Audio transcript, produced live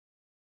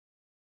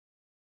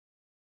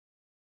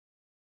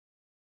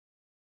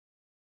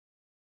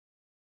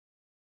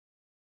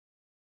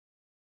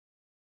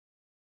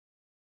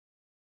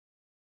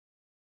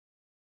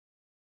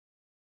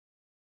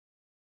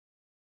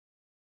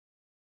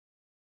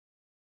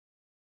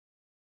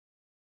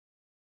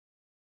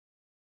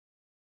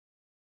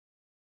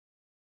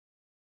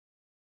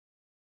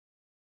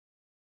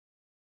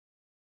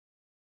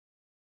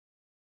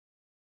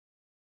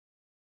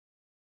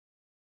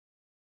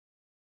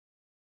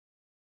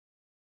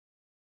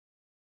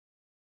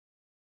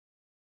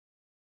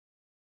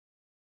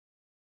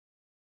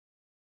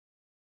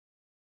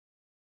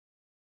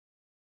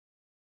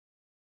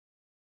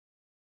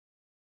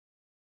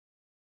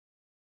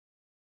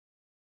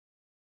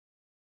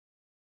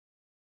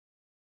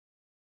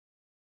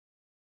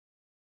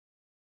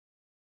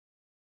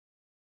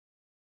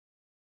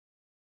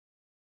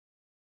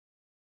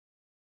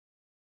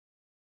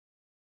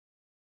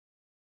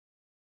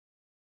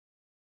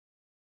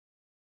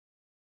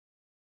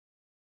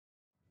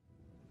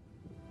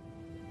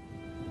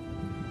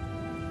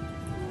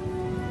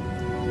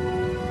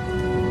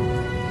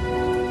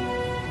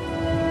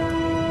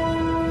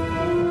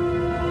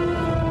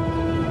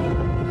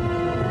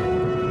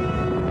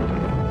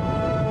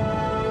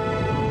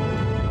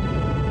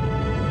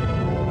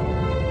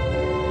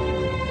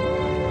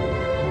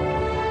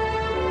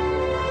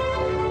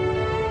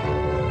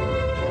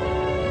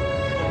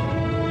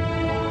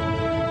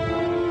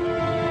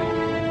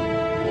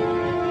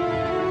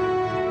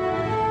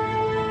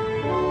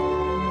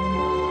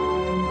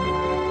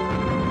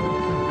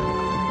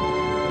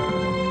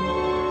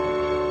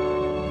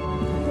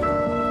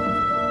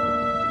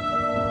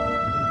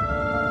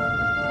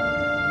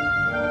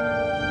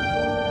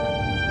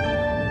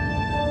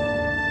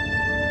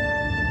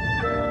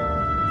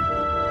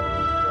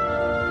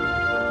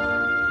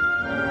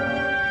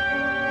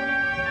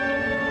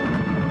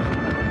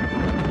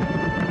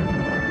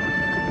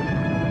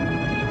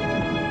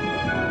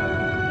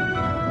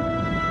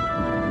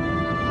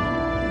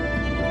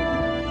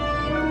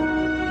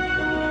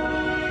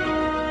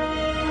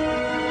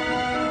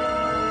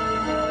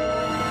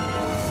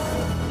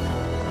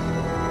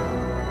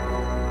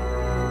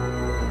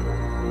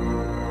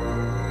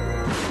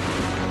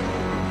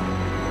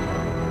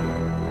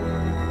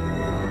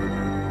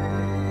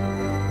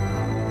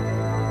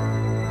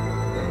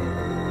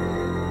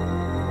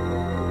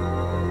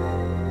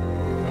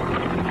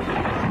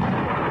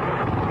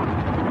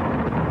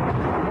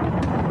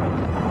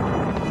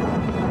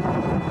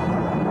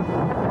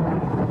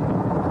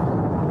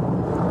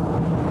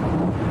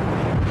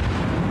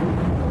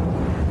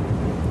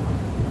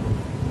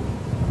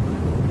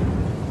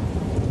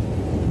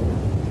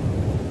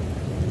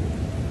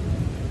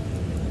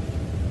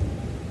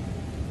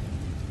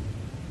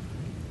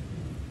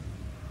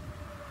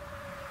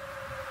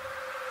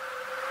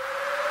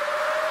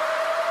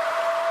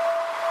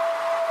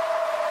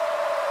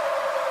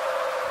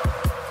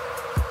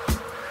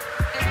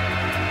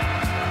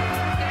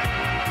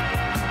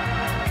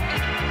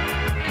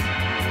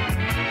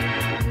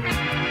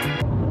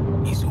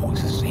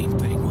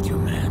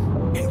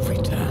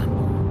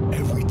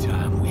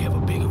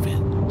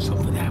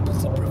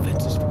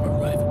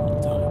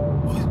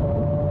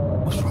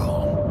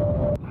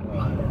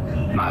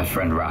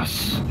friend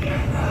Russ.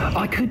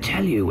 I could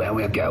tell you where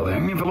we're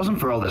going if it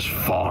wasn't for all this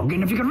fog,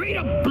 and if you could read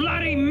a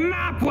bloody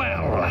map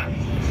well.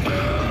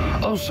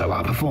 Also,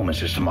 our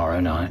performance is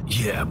tomorrow night.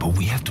 Yeah, but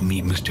we have to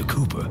meet Mr.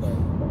 Cooper.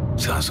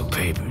 Sign some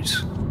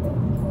papers.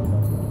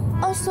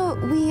 Also,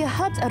 we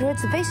had a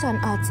reservation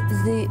at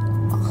the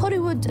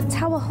Hollywood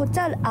Tower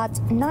Hotel at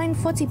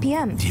 9:40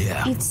 p.m.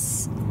 Yeah.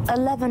 It's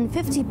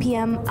 11:50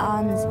 p.m.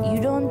 and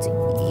you don't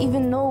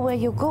even know where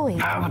you're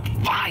going. Oh, but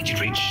why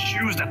did we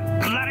choose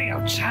that bloody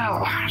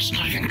hotel? It's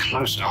not even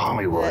close to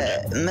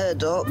Hollywood.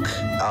 Murdoch,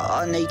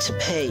 I need to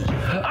pee.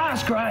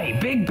 That's great.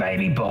 Big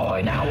baby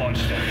boy now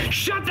wants to...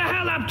 Shut the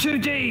hell up,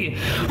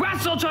 2D!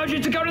 Russell told you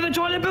to go to the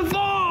toilet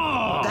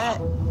before! That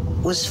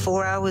was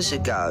 4 hours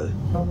ago.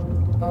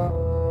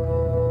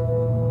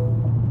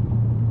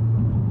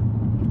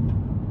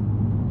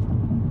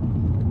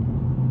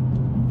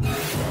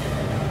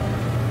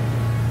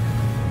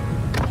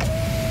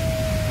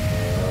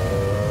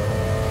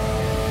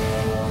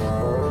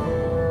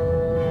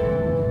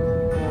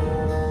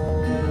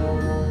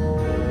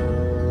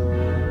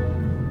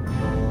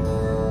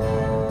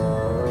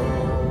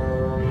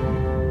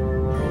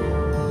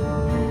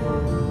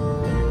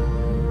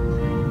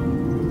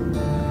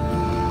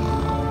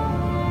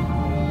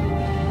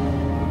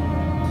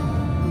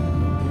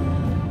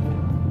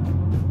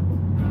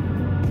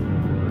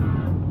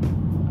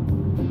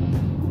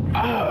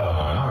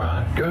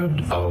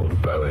 Good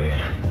old Bowie.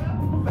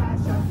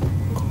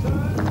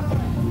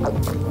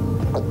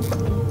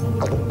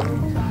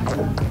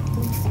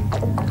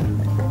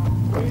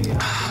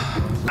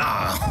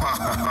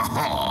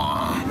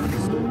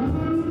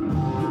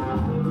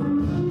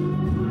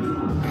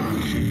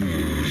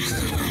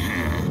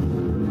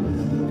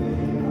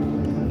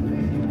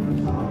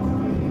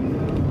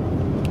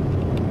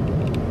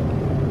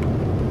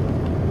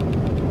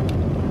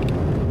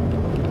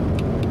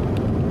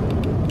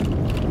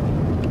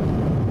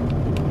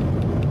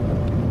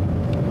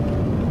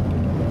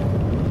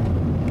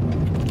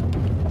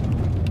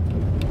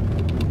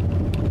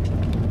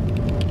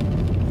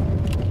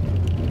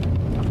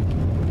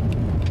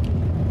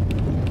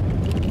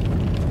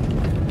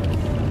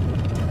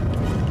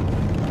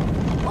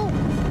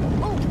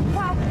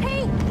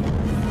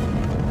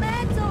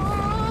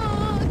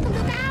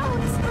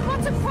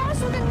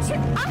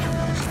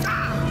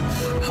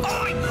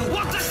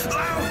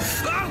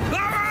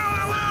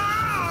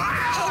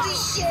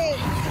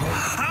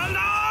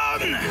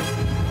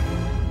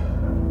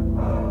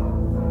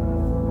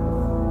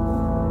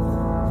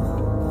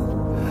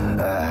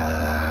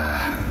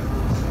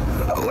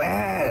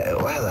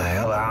 Where the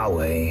hell are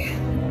we?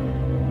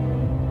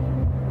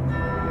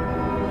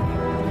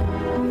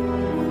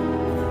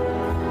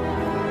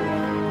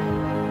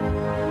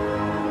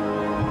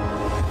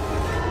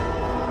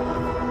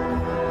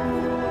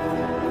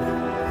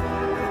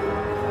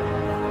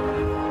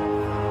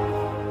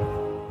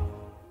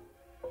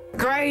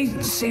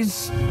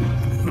 Grace's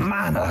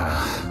Manor.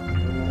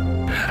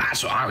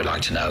 That's what I would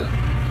like to know.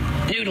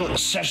 Noodle,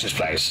 search this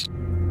place.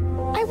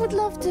 I would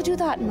love to do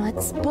that,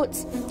 Mats, but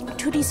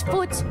Toody's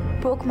foot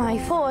broke my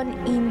phone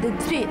in the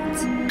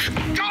drift.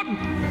 God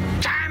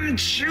damn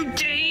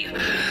Judy!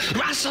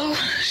 Russell,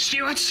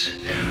 Stuart,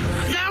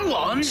 no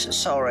one?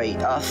 Sorry,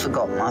 I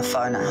forgot my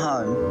phone at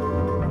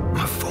home.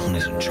 My phone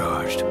isn't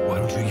charged. Why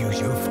don't you use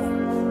your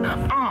phone?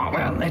 Oh,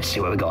 well, let's see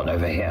what we got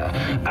over here.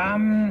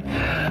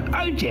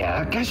 Oh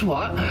dear, guess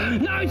what?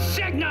 No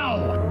signal!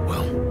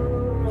 Well,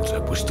 looks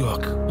like we're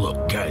stuck.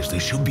 Look, guys, there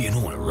should be an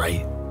owner,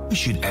 right? We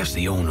should ask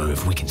the owner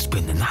if we can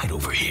spend the night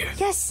over here.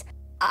 Yes,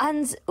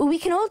 and we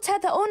can all tell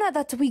the owner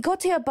that we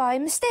got here by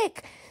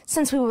mistake,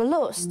 since we were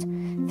lost,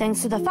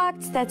 thanks to the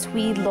fact that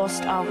we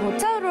lost our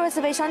hotel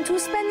reservation to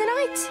spend the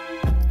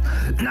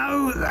night.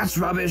 No, that's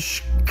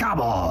rubbish.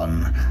 Come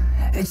on.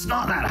 It's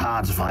not that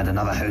hard to find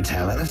another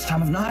hotel at this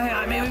time of night.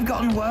 I mean, we've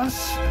gotten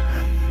worse.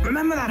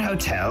 Remember that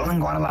hotel in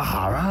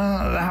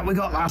Guadalajara that we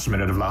got last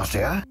minute of last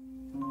year?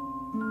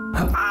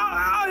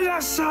 Oh,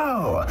 yes,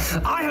 so.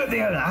 I hope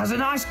the owner has a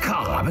nice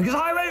car, because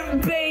I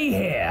won't be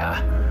here.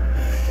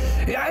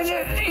 Yeah,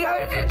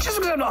 just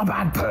because I'm not a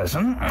bad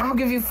person, I'll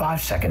give you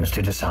 5 seconds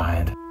to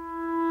decide.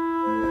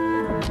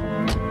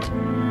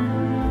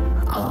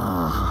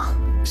 Ah,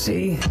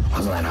 see?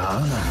 Wasn't that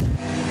hard?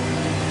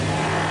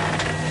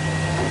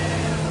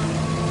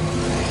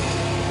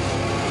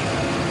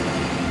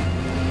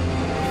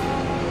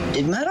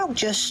 Did Murdoch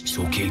just... It's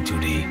okay,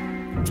 2D.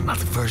 It's not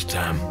the first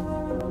time.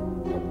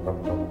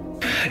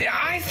 Yeah,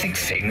 I think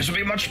things will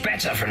be much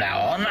better from now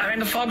on. I mean,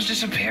 the fog's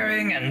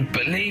disappearing, and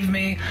believe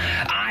me,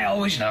 I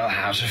always know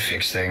how to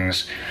fix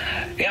things.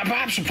 Yeah,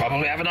 perhaps we'll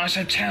probably have a nice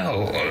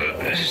hotel.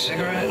 A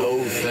cigarette?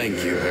 Oh,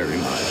 thank you very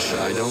much.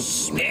 I don't...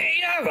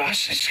 Yeah,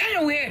 Russ, it's kind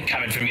of weird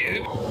coming from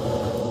you.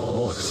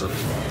 Oh, it's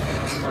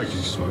like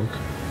you smoke.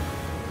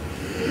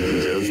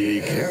 Just be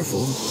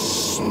careful.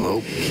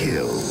 Smoke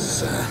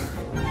kills.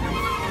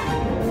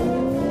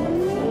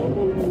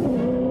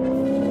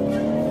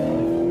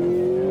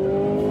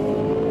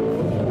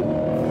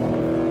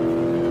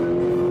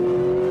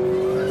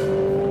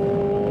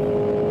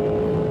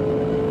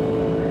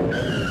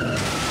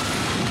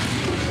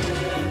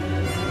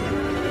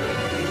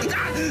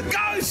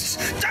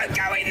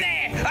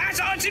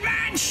 Haunted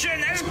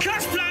Mansion! There's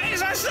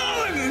cosplayers! I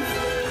saw them!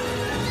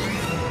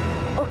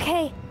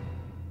 Okay.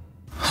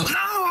 No,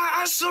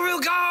 I saw real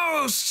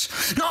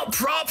ghosts! Not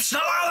props,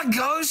 not other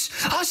ghosts!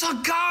 I saw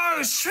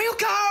ghosts! Real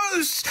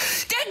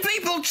ghosts! Dead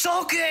people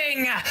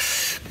talking!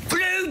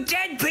 Blue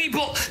dead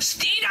people!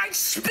 Spirits!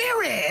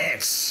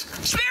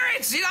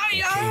 Spirits, you know?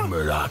 Okay,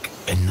 Murdoch,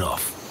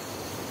 enough.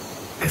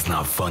 It's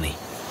not funny.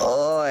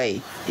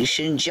 Oi, you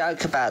shouldn't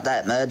joke about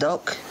that,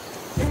 Murdoch.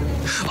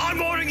 I'm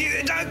warning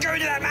you, don't go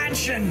to that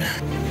mansion!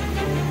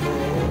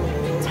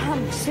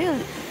 Tom, chill.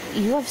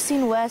 You have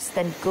seen worse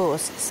than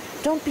ghosts.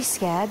 Don't be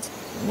scared.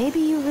 Maybe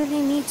you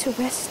really need to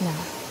rest now.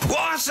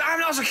 What? I'm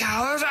not a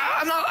coward.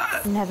 I'm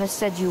not... Never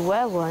said you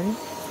were one.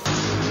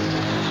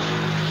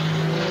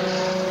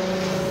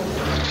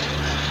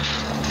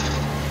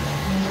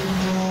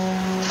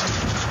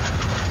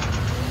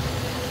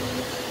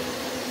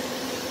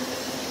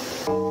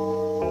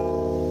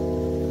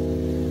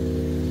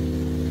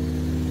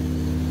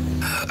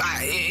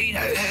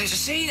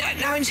 See,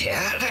 no one's here.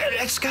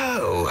 Let's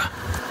go.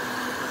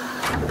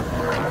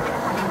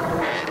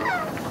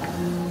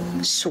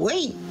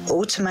 Sweet,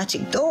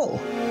 automatic door.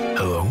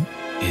 Hello?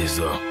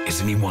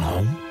 Is anyone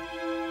home?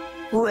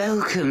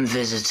 Welcome,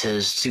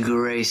 visitors, to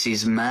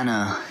Gracie's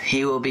Manor.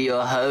 He will be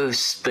your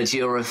host, but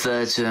you'll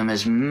refer to him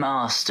as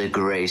Master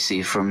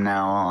Gracie from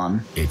now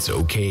on. It's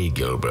okay,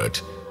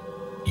 Gilbert.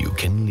 You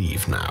can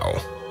leave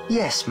now.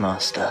 Yes,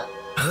 Master.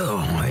 Oh,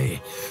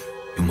 hey.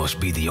 You must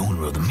be the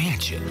owner of the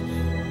mansion.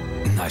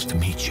 Nice to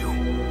meet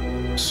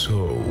you.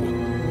 So,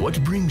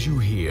 what brings you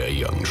here,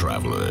 young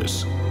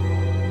travelers?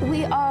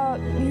 We are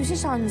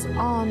musicians,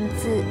 and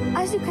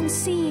as you can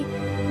see,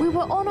 we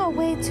were on our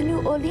way to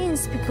New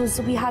Orleans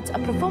because we had a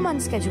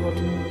performance scheduled.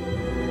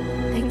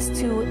 Thanks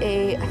to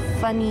a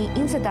funny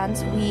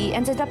incident, we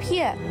ended up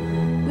here.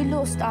 We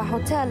lost our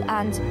hotel,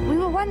 and we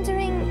were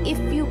wondering if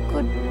you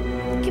could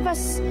give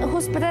us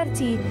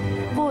hospitality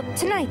for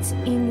tonight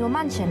in your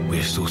mansion.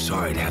 We're so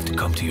sorry to have to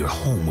come to your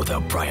home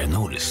without prior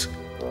notice.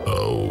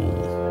 Oh,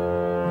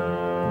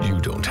 you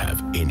don't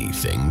have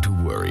anything to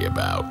worry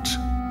about.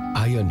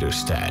 I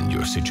understand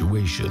your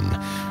situation.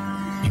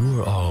 You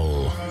are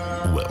all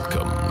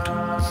welcomed.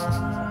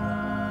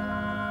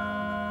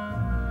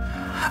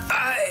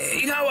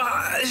 You know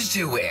what? This is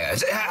too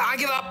weird. I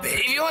give up.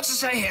 If you want to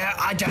stay here,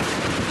 I don't...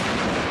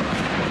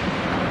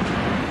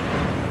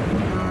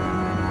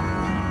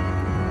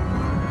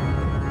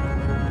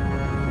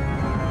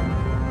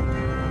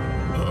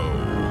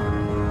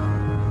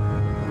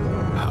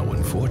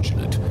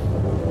 Unfortunate.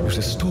 There's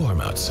a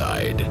storm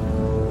outside.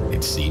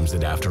 It seems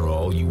that after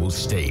all, you will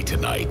stay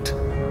tonight.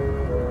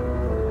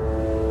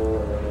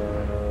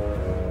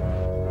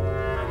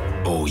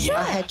 Oh, yeah.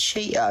 I had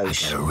Cheetos. I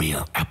got a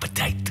real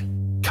appetite.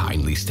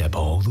 Kindly step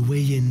all the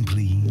way in,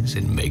 please,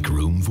 and make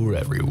room for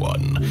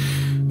everyone.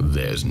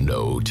 There's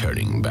no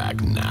turning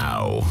back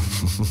now.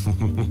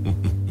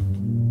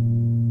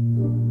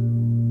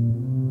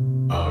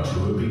 Our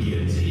tour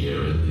begins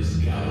here in this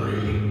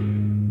gallery.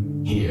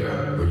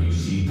 Here, where you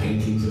see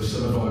paintings of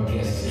some of our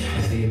guests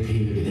as they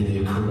appeared in an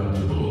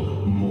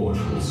incorruptible,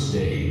 mortal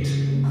state.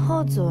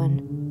 Hold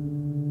on.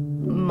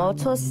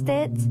 Mortal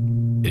state?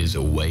 It is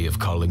a way of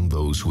calling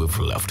those who have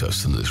left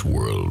us in this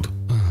world.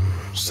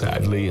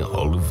 Sadly,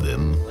 all of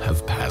them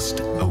have passed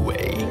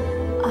away.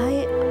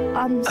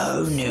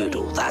 Oh,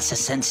 Noodle, that's a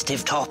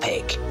sensitive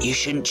topic. You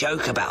shouldn't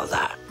joke about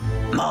that.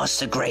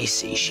 Master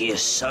Gracie, she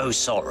is so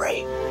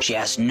sorry. She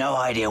has no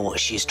idea what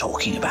she's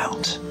talking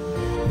about.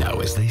 Now,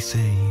 as they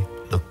say,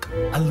 look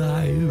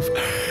alive,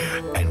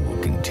 and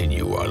we'll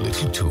continue our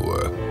little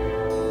tour.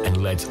 And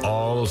let's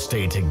all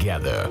stay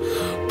together,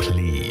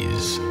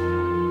 please.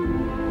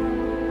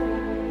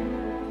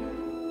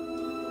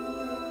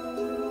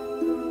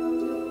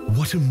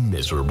 What a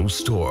miserable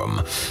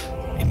storm.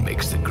 It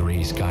makes the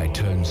gray sky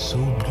turn so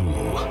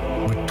blue.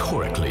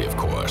 Rhetorically, of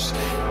course.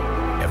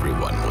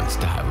 Everyone wants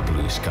to have a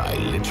blue sky,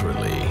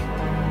 literally.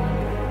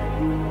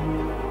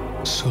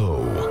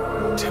 So,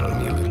 tell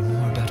me a little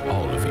more about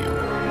all of you.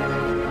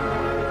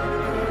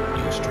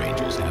 You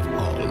strangers have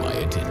all my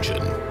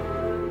attention.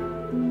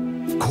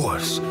 Of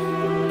course.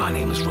 My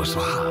name is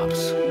Russell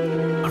Hobbs.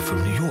 I'm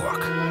from New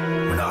York.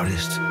 I'm an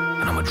artist,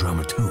 and I'm a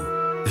drummer,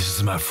 too. This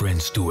is my friend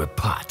Stuart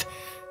Pott.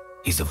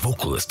 He's the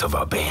vocalist of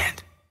our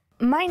band.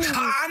 My name is...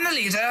 I'm the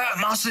leader,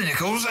 Master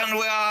Nichols, and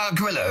we are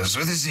Gorillaz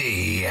with a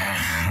Z.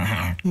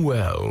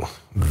 Well,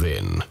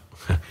 then,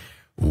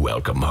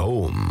 welcome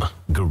home,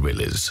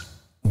 Gorillaz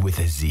with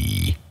a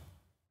Z.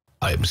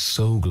 I am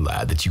so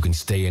glad that you can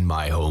stay in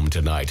my home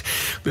tonight.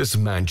 This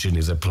mansion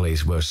is a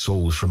place where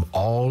souls from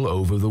all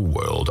over the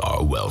world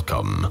are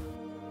welcome.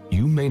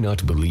 You may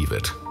not believe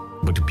it,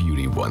 but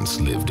Beauty once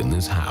lived in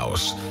this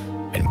house,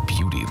 and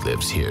Beauty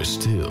lives here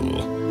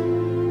still.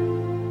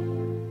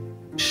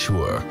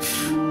 Sure,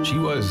 she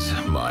was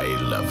my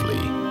lovely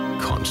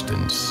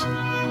Constance.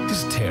 It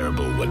is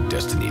terrible what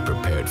destiny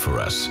prepared for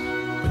us,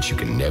 but you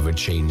can never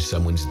change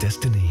someone's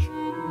destiny.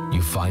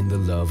 You find the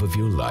love of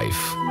your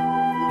life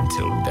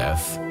until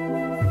death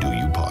do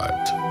you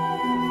part.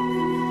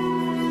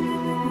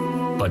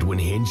 But when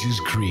hinges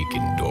creak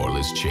in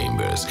doorless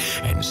chambers,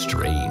 and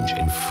strange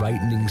and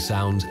frightening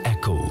sounds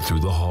echo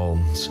through the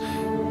halls,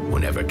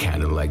 whenever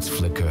candlelights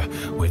flicker,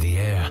 where the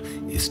air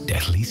is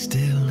deathly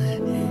still,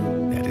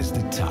 that is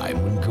the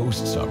time when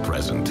ghosts are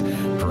present,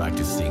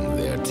 practicing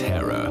their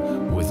terror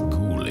with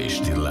ghoulish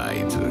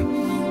delight.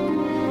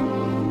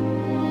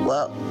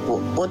 Well,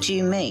 what do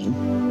you mean?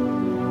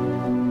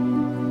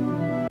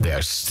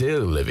 They're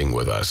still living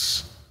with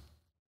us.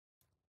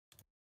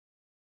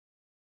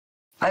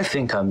 I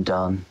think I'm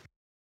done.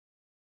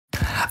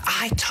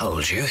 I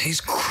told you, he's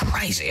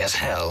crazy as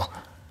hell.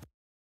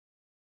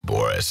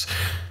 Boris,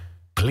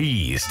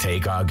 please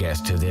take our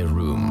guests to their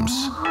rooms.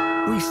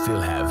 We still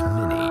have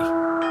many.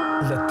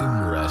 Let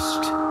them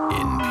rest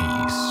in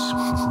peace.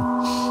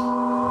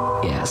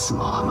 Yes,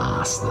 my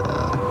master.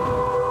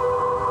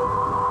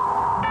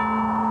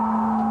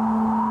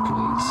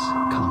 Please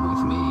come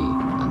with me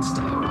and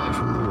stay away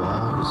from the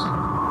walls.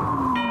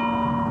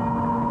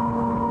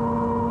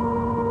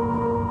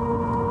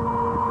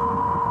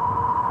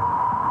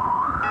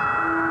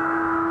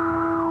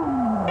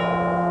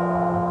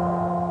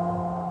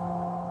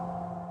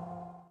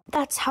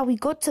 That's how we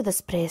got to this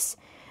place.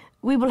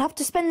 We will have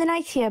to spend the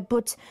night here,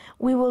 but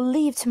we will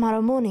leave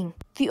tomorrow morning.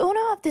 The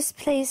owner of this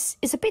place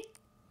is a bit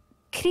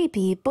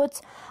creepy, but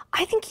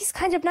I think he's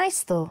kind of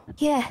nice, though.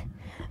 Yeah,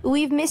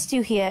 we've missed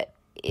you here,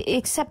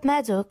 except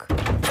Murdoch.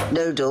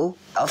 Noodle,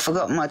 I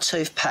forgot my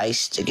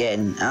toothpaste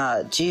again.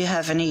 Do you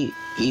have any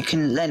you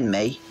can lend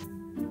me?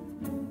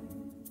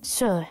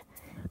 Sure.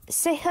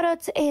 Say hello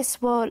to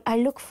Ace while I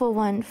look for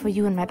one for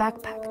you in my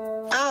backpack.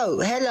 Oh,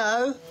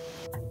 hello.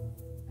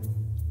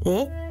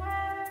 Eh?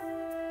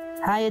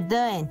 How you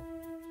doing?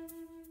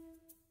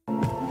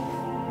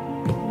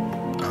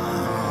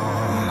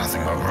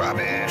 Nothing but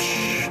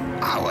rubbish.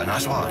 Oh, a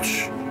nice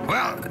watch.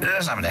 Well,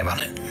 there's have a name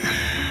on it.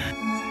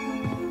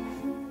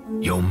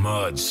 Yo,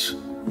 Muds,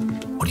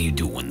 what are you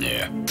doing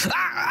there?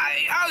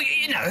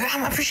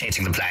 I'm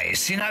appreciating the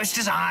place. You know, its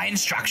design,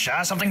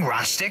 structure, something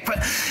rustic, but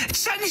it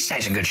certainly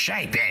stays in good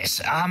shape,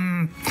 yes.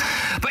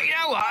 But you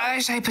know what? I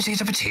say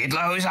petit à petit,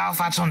 lows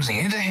alpha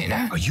tonzid, you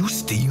know? Are you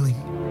stealing?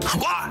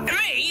 What?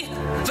 Me?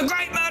 The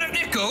great Murdoch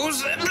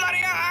Nichols? Bloody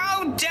hell,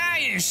 how dare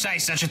you say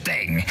such a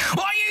thing?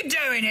 What are you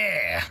doing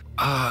here?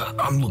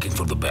 I'm looking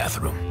for the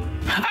bathroom.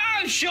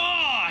 Oh, sure.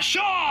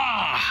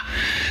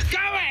 Go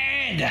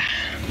ahead.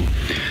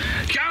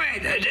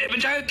 But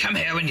don't come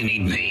here when you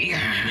need me.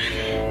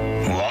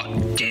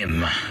 What,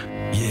 Dim?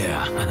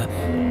 Yeah.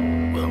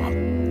 Well,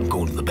 I'm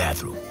going to the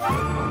bathroom.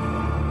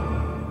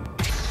 Oh,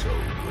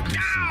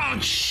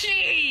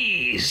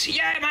 jeez.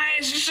 Yeah, man,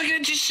 it's just so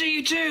good to see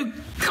you too.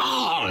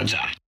 God.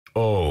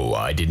 Oh,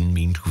 I didn't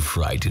mean to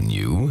frighten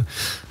you.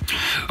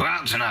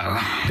 Well, to know.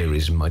 There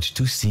is much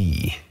to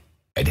see.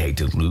 I'd hate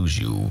to lose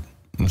you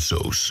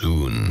so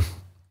soon.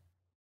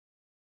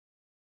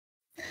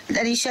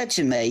 Then he said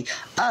to me,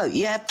 "Oh,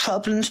 you have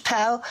problems,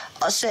 pal?"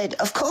 I said,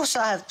 "Of course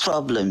I have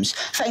problems.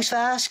 Thanks for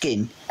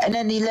asking." And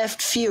then he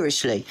left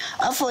furiously.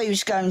 I thought he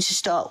was going to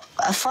start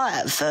a fight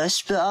at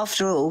first, but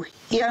after all,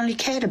 he only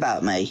cared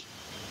about me.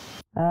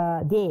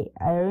 I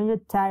really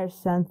tired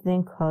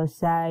something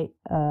cause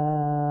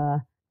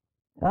oh.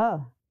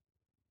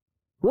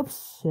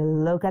 Whoops,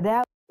 look at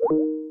that.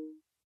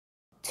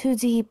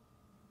 2D,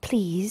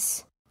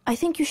 please. I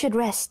think you should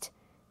rest.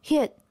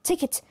 Here,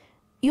 take it.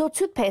 Your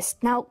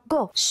toothpaste. Now,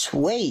 go.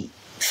 Sweet.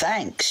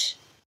 Thanks.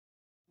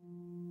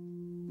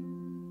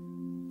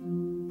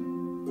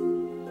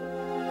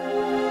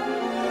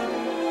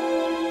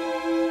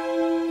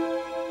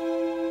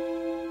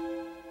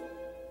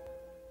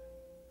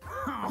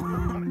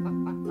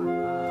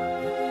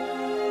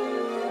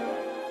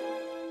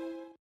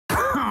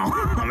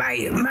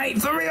 Mate,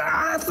 for real,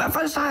 at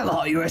first I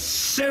thought you were a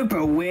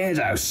super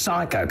weirdo,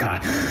 psycho guy.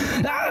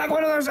 Like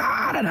one of those,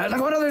 I don't know, like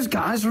one of those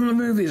guys from the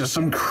movies or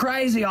some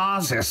crazy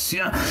artists, you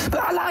know. But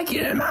I like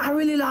you, man, I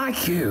really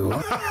like you.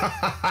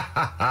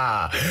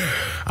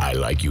 I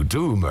like you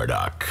too,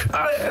 Murdoch.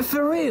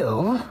 For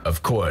real?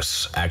 Of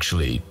course,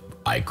 actually,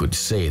 I could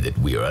say that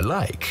we are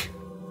alike.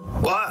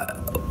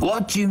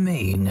 What do you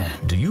mean?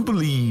 Do you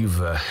believe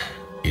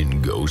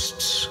in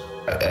ghosts?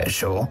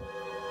 Sure.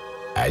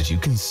 As you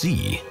can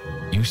see,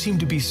 you seem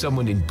to be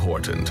someone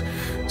important,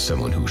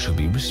 someone who should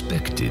be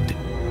respected.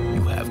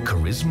 You have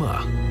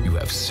charisma, you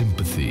have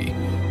sympathy,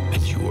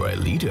 and you are a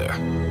leader.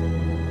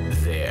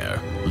 Their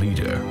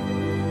leader.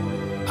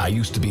 I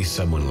used to be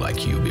someone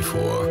like you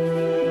before.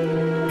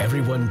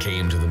 Everyone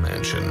came to the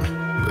mansion,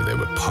 where there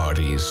were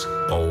parties,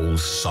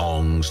 bowls,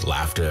 songs,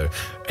 laughter,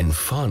 and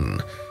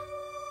fun.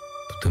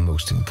 But the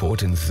most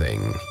important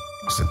thing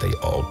is that they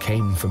all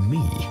came from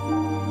me.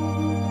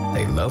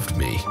 They loved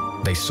me.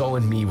 They saw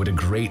in me what a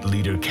great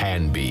leader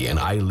can be, and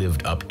I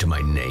lived up to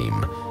my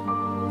name.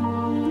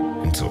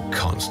 Until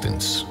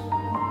Constance.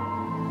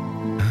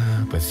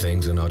 But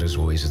things are not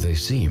always as they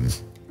seem.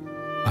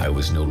 I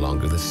was no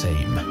longer the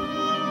same.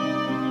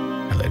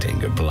 I let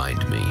anger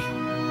blind me.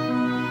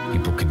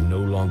 People could no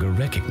longer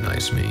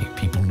recognize me.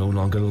 People no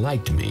longer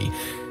liked me.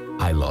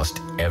 I lost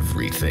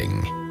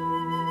everything,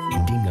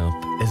 ending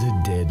up as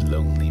a dead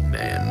lonely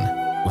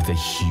man with a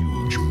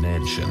huge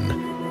mansion.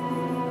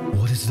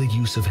 What is the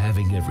use of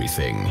having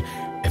everything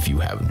if you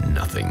have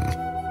nothing?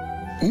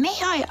 May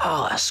I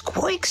ask,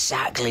 what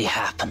exactly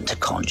happened to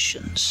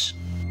Conscience?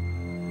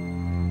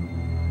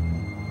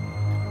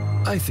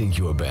 I think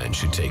your band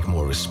should take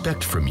more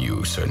respect from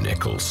you, Sir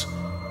Nichols.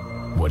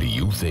 What do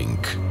you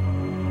think?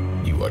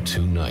 You are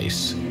too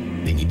nice.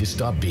 They need to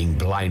stop being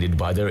blinded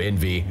by their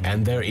envy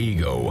and their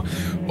ego.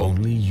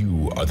 Only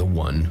you are the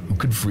one who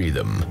could free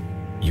them.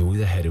 You are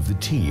the head of the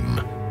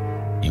team.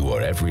 You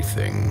are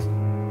everything.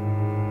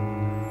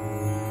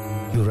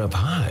 You're up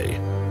high.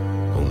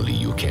 Only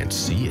you can't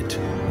see it.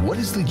 What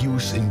is the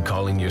use in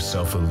calling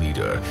yourself a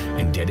leader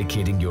and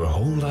dedicating your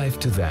whole life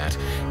to that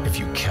if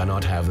you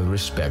cannot have the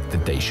respect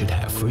that they should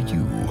have for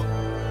you?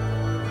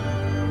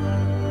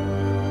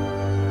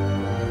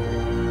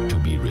 To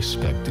be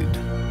respected,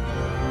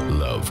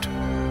 loved,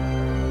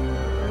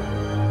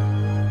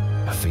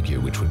 a figure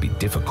which would be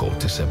difficult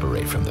to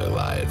separate from their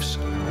lives.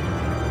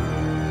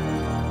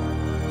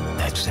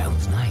 That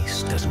sounds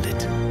nice, doesn't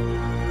it?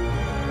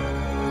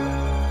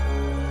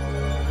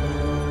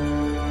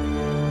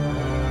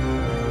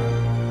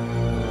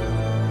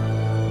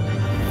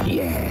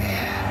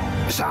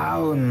 Yeah,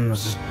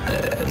 sounds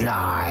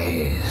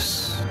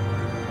nice.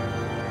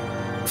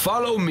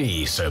 Follow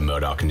me, Sir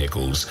Murdoch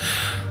Nichols.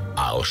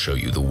 I'll show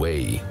you the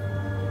way.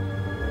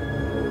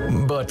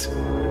 But,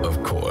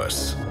 of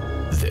course,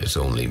 there's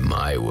only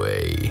my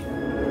way.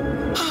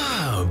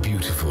 Ah,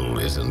 beautiful,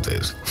 isn't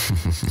it?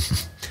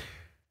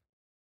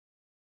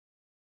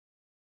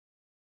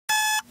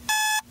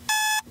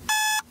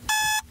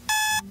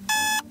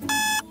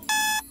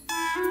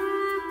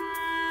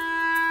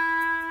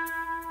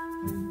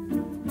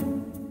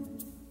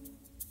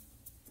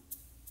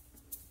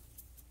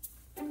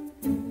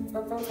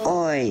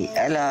 Oi,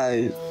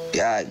 hello.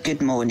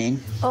 Good morning.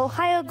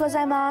 Ohayou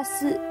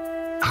gozaimasu.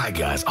 Hi,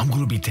 guys. I'm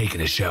gonna be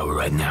taking a shower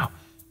right now.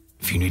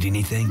 If you need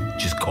anything,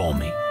 just call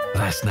me.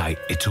 Last night,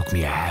 it took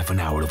me a half an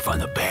hour to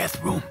find the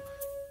bathroom.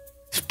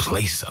 This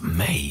place is a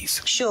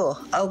maze. Sure,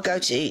 I'll go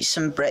to eat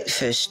some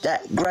breakfast.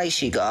 That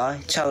Gracie guy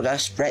told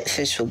us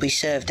breakfast will be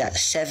served at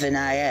 7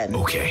 a.m.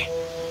 Okay,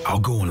 I'll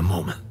go in a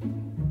moment.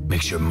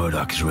 Make sure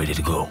Murdoch is ready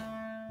to go.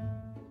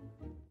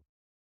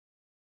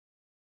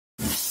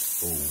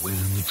 Oh, when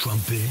the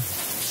trumpet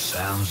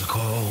sounds a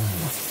call.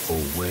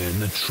 Oh, when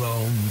the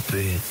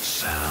trumpet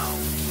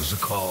sounds a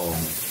call.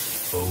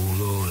 Oh,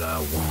 Lord, I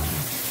want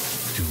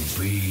to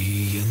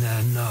be in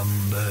that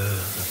number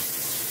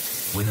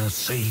when the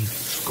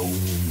saints go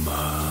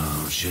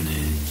marching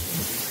in.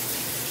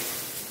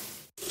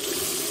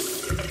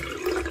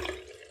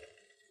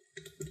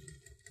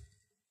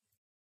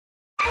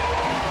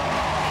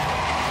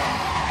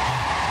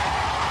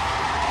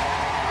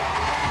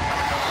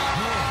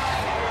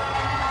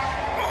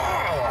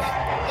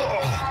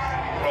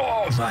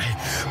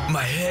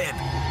 My head.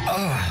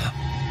 Oh.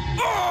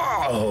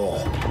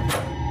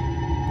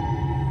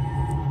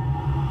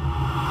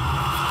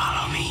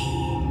 Follow me.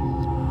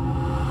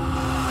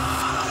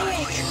 Follow my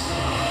voice.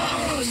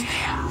 Almost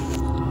there.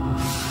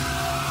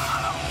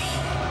 Follow me.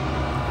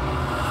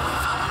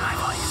 Follow my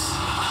voice.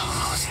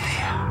 Almost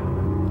there.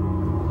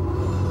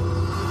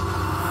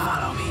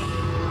 Follow me.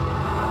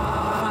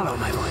 Follow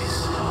my voice.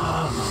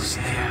 Almost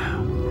there.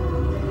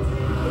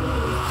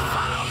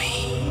 Follow me.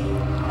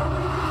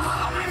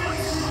 Follow my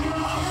voice.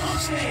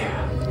 Almost there.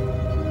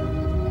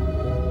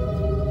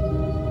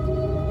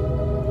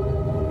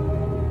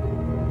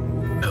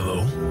 Hello?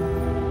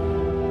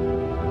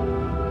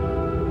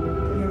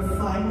 You're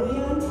finally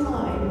on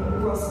time,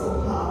 Russell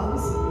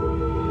Hobbs.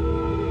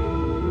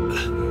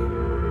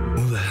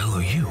 Who the hell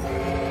are you?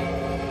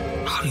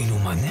 How do you know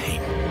my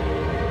name?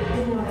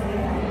 Who I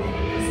am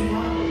is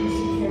not what you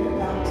should care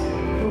about,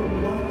 but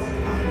what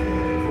I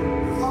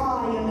am. I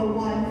am the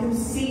one who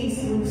sees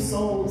through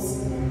souls,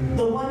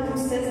 the one who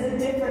says the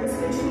difference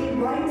between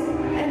right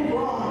and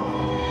wrong,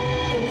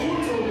 the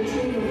portal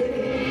between the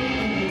living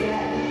and the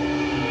dead.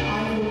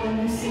 I'm the one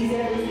who sees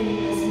everything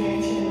in this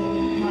mansion.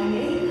 My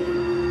name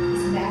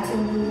is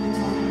Natalie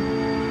Time.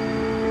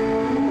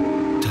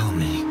 Tell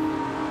me,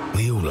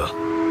 Leola,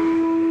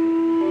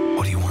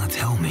 what do you want to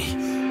tell me?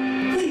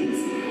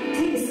 Please,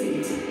 take a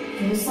seat.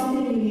 There's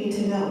something you need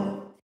to know.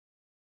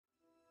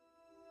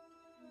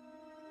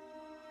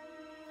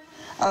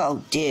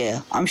 Oh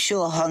dear, I'm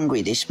sure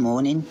hungry this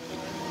morning.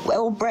 Where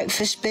will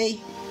breakfast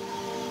be?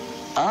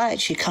 I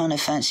actually kind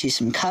of fancy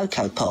some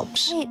Cocoa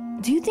Pops. Hey,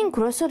 do you think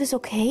Russell is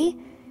okay?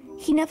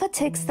 He never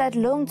takes that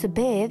long to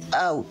bathe.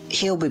 Oh,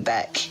 he'll be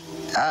back.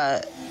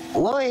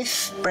 What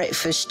if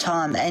breakfast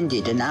time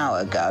ended an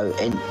hour ago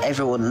and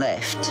everyone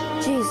left?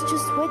 Jeez,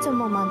 just wait a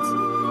moment.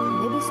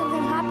 Maybe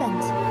something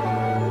happened.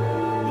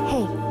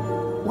 Hey,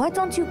 why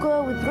don't you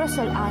go with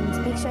Russell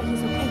and make sure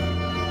he's okay?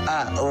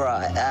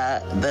 Alright,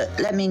 but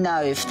let me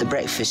know if the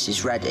breakfast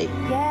is ready.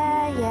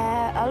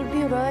 Yeah, I'll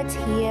be right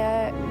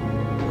here.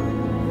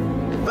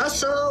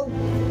 Russell!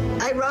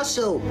 Hey,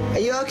 Russell, are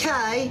you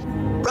okay?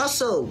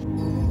 Russell!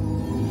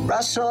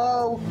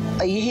 Russell,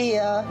 are you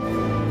here?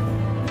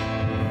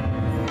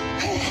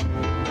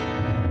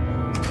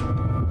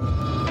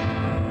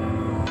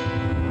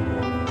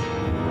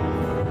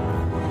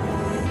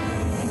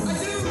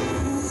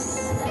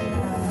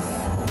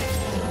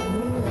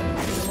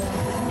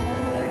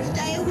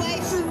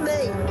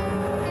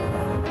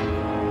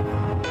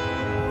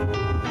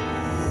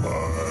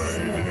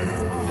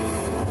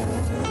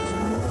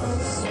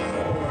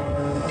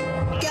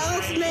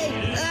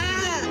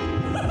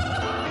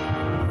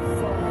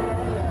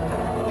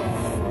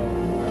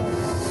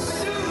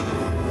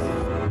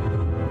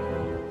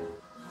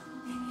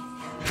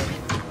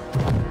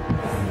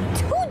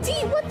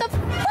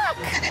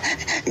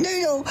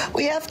 Noodle,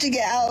 we have to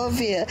get out of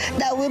here.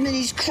 That woman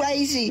is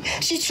crazy.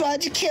 She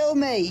tried to kill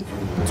me.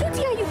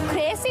 Judy, are you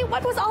crazy?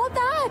 What was all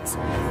that?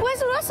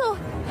 Where's Russell?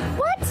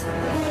 What?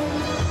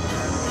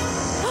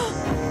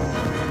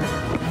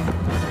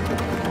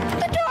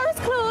 The door is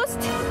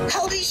closed.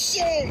 Holy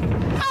shit!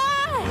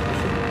 Ah!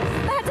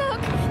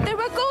 Maddox, there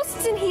were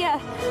ghosts in here.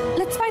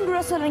 Let's find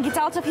Russell and get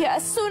out of here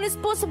as soon as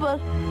possible.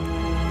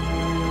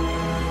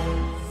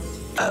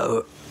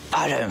 Oh,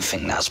 I don't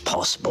think that's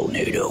possible,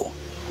 Noodle.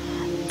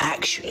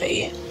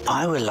 Actually,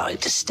 I would like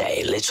to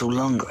stay a little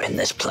longer in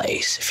this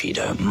place, if you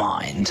don't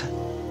mind.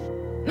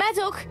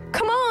 Maddox,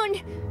 come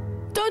on!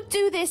 Don't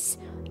do this.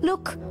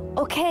 Look,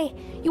 okay,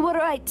 you were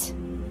right.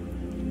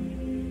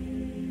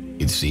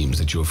 It seems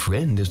that your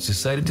friend has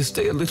decided to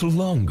stay a little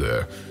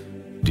longer.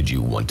 Did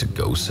you want to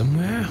go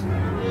somewhere?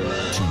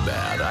 Too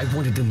bad. I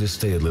wanted him to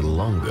stay a little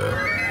longer.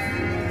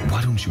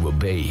 Why don't you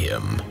obey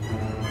him?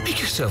 Make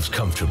yourselves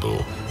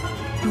comfortable.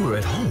 You were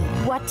at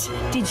home. What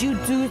did you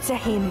do to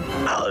him?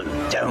 Oh,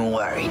 don't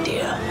worry,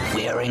 dear.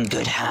 We are in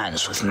good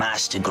hands with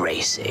Master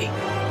Gracie.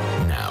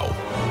 Now,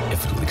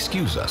 if you'll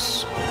excuse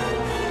us,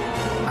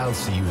 I'll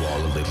see you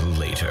all a little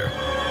later.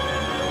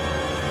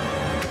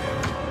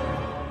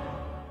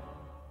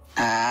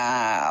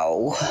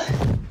 Ow.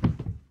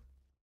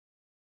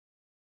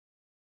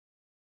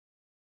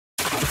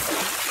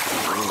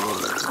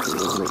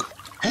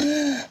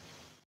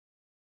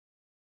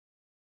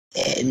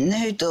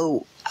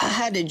 Noodle, I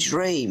had a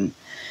dream.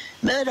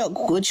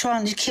 Murdoch were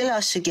trying to kill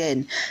us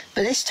again,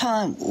 but this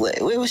time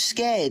we were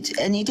scared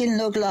and he didn't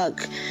look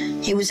like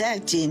he was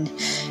acting.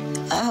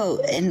 Oh,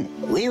 and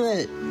we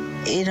were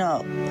in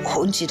a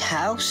haunted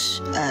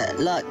house,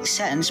 like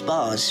Saturn's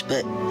bars,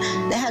 but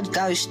they had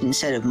ghosts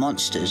instead of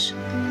monsters.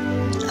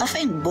 I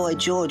think Boy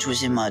George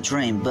was in my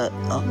dream, but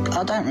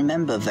I don't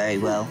remember very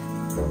well.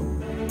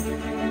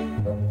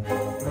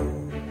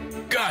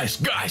 Guys!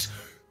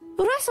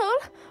 Russell,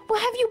 where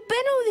have you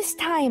been all this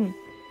time?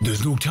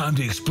 There's no time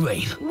to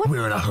explain. What?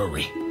 We're in a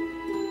hurry.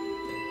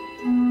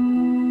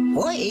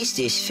 What is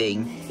this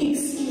thing?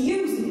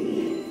 Excuse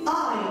me,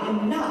 I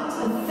am not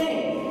a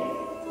thing.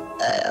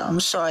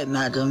 I'm sorry,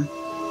 madam.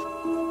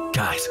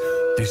 Guys,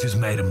 this is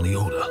Madame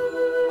Leota.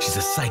 She's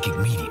a psychic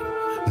medium,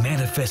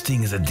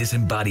 manifesting as a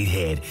disembodied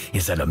head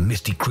inside a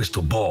misty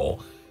crystal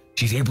ball.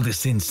 She's able to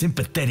send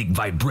sympathetic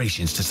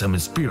vibrations to summon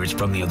spirits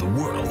from the other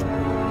world.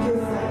 Your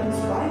friend is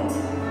right.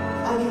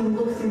 I can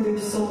look through their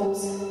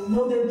souls,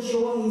 know their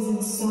joys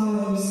and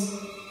sorrows.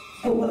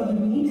 But what you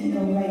need to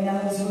know right now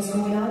is what's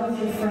going on with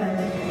your friend,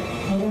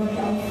 Lord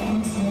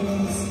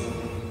Alphonse.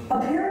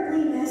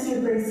 Apparently,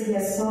 Master Gracie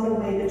has sought a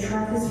way to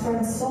trap his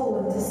friend's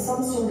soul into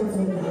some sort of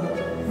limbo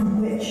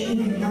from which he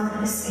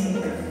cannot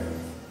escape.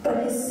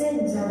 But his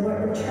sins are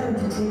what return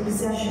to take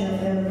possession of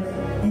him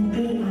and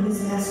be on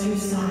his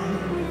master's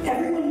side.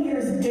 Everyone here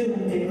is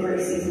doomed in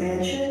Gracie's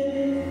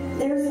mansion.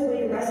 There's a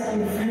way to rescue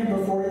your friend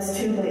before it's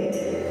too late.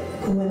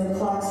 And when the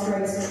clock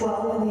strikes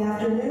 12 in the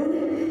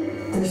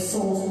afternoon, their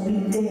souls will be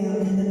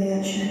damned in the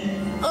mansion.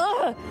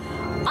 Ugh!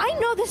 I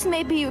know this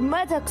may be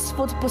Murdoch's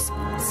fault, but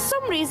for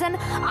some reason,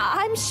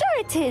 I'm sure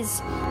it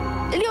is.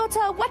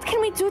 Leota, what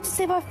can we do to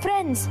save our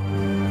friends?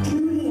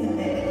 Through the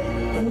attic,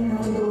 then you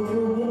have to go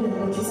through a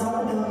window which is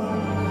on the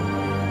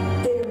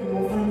balcony. There you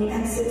will find the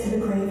exit to the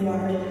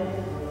graveyard.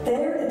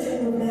 There the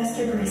tomb of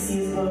Master Gracie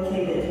is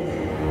located.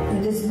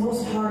 It is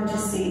most hard to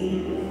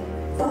see.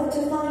 But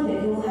to find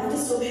it, you will have to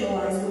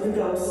socialize with the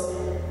ghosts.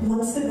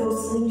 Once the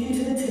ghosts lead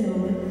you to the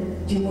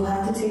tomb, you will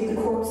have to take the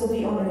corpse of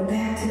the owner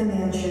back to the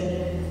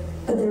mansion.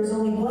 But there is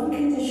only one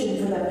condition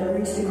for them to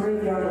reach the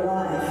graveyard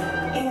alive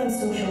and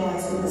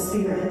socialize with the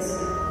spirits.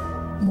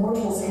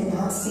 Mortals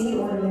cannot see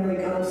ordinary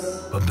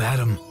ghosts. But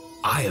madam,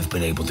 I have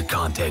been able to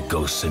contact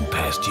ghosts in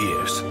past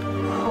years.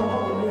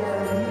 Oh,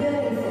 there are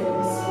many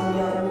things from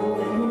the other world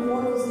that you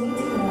mortals need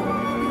to know.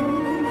 It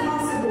would be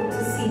possible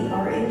to see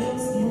our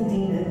angels and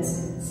demons,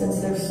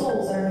 since their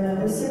souls are in a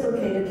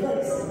reciprocated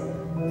place.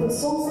 But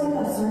souls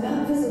like us are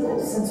not visible,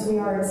 since we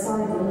are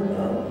inside the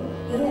limbo,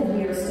 and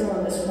we are still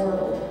in this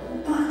world.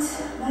 But,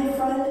 my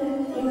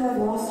friend, you have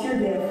lost your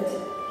gift.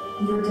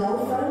 Your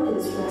dull friend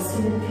is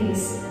resting in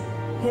peace,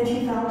 and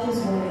he found his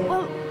way.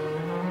 Well,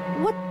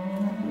 what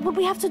would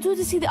we have to do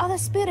to see the other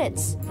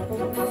spirits? Take me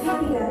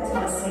back to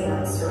my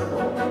seance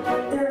circle.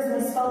 There is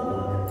my spell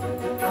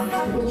book. I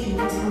told you to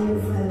tell your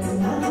friends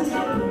not to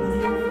take me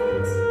with your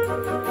friends.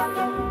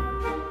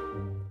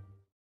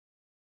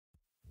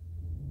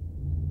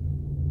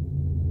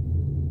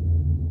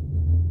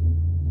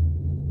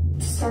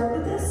 To start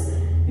with this,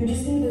 you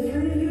just need the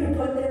three of you to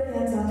put their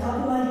hands on top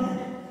of my head.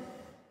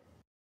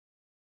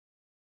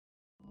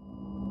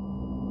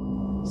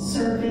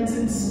 Serpents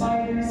and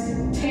spiders,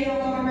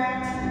 tail of a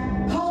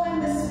rat, call in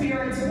the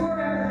spirits wherever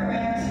they're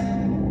at.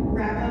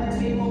 Rap on the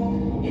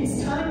table,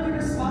 it's time to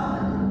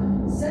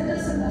respond. Send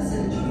us a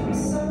message from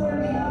somewhere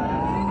beyond.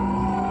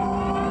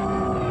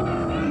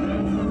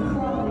 Feelings and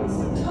crawlies,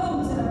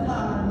 toads in a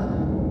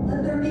pond. Let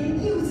there be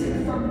music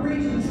from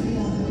regions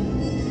beyond.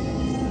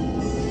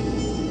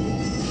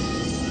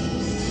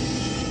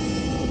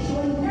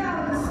 Join now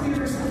the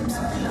spirits of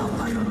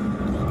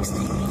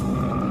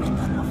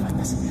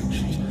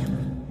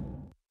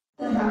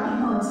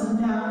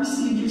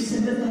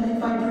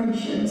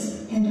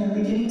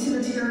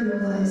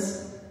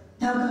materialize.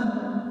 Now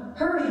go.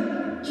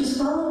 Hurry. Just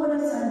follow what I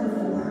said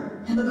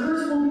before, and the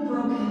curse will be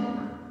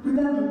broken.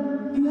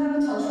 Remember, you have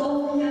until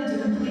 12 p.m. to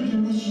complete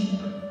your mission.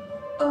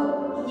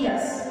 Oh,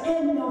 yes,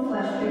 and no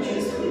flash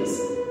pictures,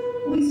 please.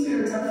 We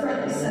spirits are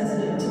friendly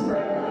sensitive to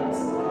bright lights.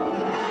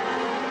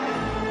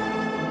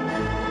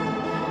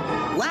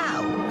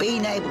 Wow,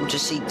 being able to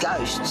see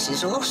ghosts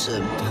is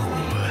awesome.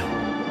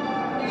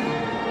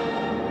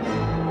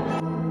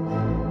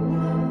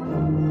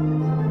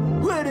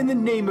 Where in the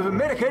name of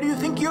America do you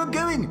think you're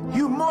going?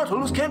 You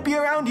mortals can't be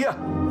around here.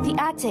 The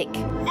attic.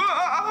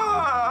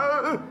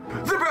 Ah,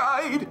 the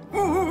bride!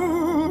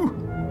 Ooh.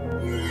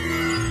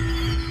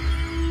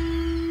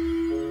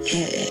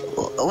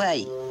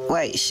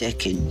 Wait a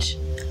second.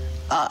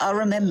 I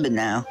remember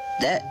now.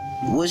 That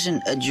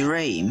wasn't a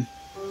dream.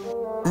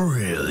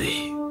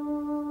 Really?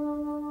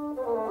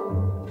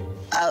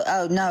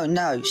 Oh,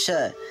 no,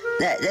 sir.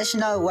 There's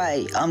no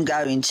way I'm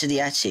going to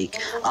the attic.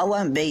 I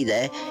won't be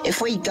there.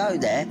 If we go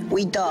there,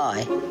 we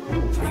die.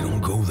 If we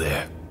don't go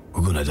there,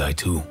 we're gonna die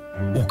too.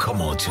 Oh,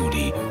 come on,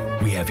 2D.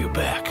 We have your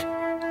back.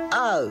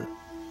 Oh,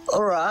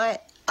 all right.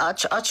 I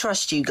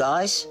trust you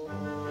guys.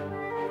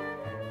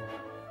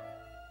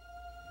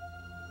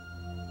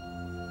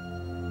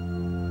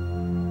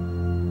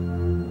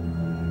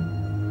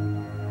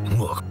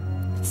 Look.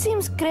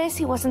 Seems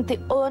Gracie wasn't the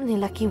only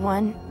lucky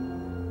one.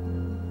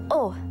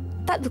 Oh,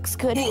 that looks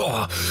good.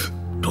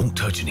 Don't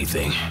touch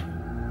anything.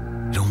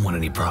 Don't want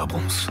any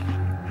problems.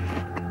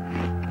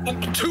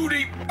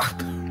 2D!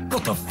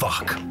 What the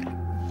fuck?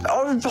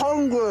 I'm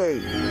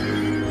hungry.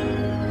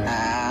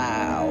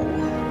 Ow.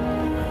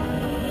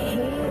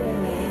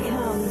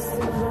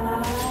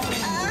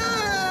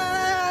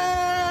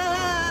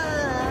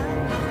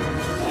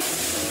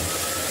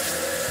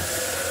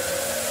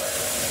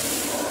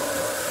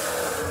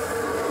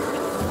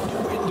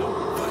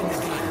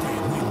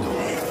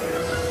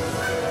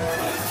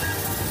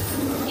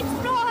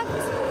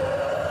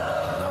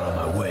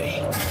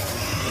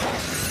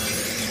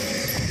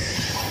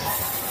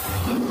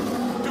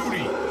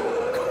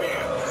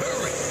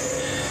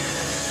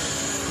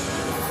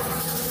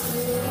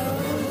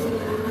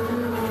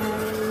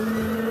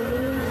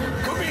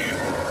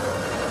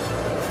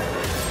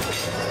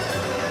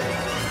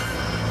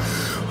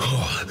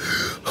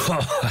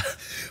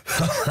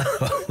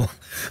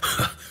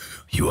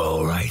 You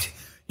all right?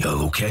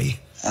 Y'all okay?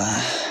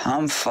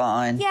 I'm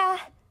fine. Yeah,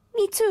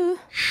 me too.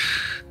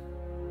 Shh.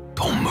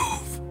 Don't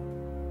move.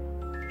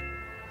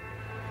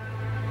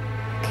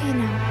 Okay,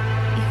 now,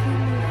 if we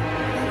move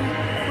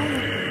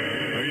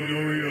I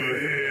know you're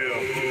here,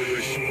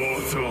 foolish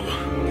mortal.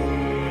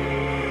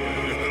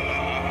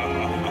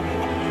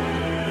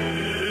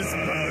 This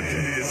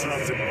balcony is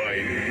haunted by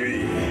me.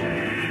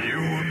 You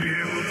won't be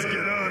able to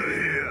get out of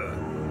here.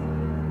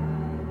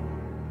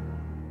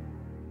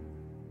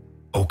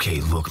 Okay,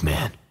 look,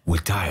 man. We're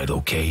tired,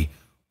 okay?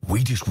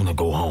 We just want to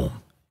go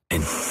home.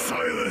 And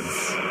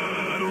silence.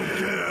 I don't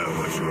care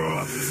what you're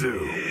up to.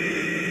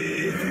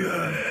 If you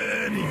have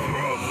any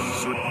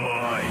problems with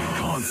my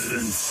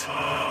Constance,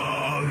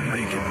 I'll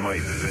make it my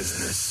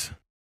business.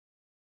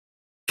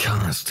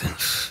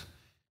 Constance.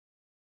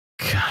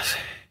 God.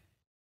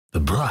 The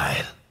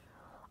bride.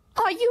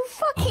 Are you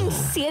fucking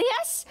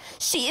serious?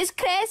 She is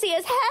crazy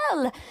as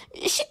hell.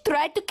 She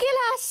tried to kill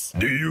us.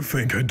 Do you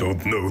think I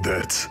don't know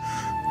that?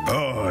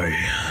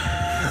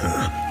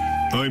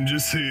 I'm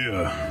just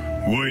here,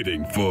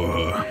 waiting for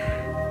her.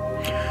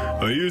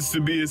 I used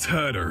to be his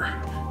hatter.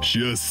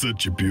 She has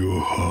such a pure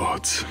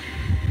heart.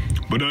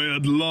 But I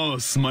had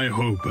lost my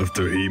hope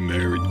after he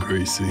married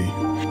Gracie.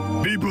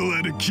 People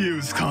had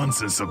accused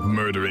Constance of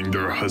murdering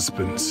their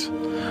husbands,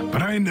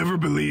 but I never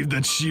believed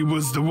that she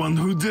was the one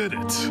who did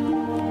it.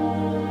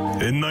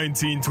 In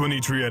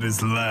 1923, at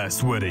his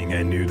last wedding,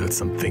 I knew that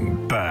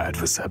something bad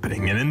was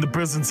happening, and in the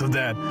presence of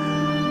that,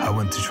 I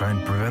went to try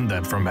and prevent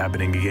that from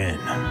happening again.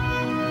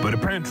 But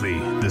apparently,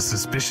 the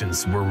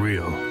suspicions were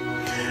real.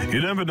 You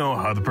never know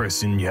how the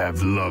person you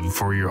have loved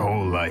for your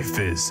whole life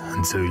is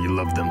until you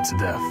love them to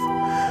death.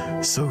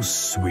 So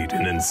sweet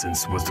and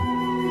innocent was the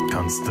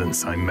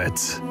Constance I met.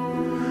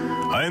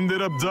 I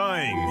ended up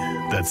dying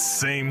that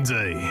same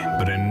day,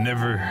 but I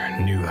never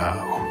knew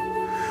how.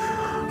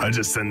 I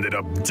just ended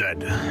up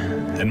dead,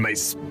 and my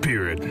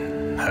spirit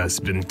has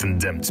been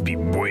condemned to be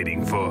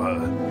waiting for her,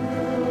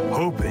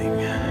 hoping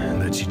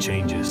that she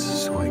changes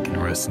so I can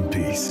rest in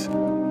peace.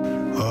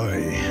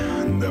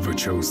 I never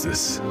chose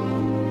this,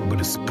 but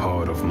it's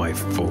part of my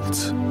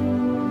fault.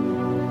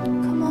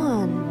 Come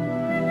on.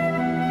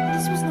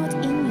 This was not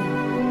in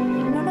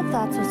you. None of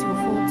that was your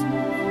fault.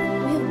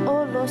 We have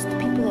all lost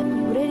people that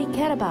we really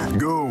care about.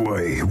 Go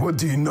away. What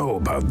do you know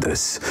about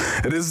this?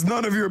 It is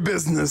none of your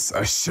business.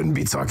 I shouldn't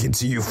be talking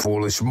to you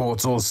foolish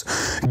mortals.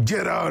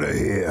 Get out of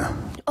here.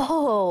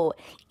 Oh,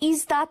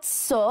 is that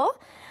so?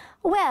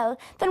 Well,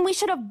 then we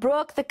should have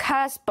broke the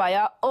curse by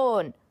our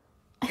own.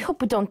 I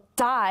hope we don't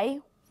die.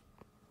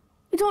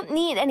 We don't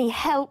need any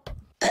help.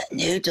 But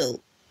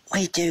Noodle,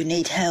 we do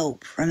need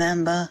help,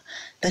 remember?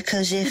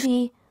 Because if...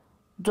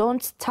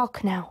 Don't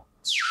talk now.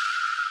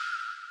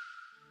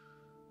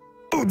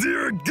 Oh,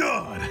 dear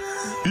God!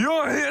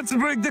 You're here to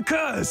break the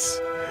curse!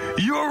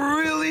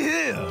 You're really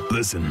here!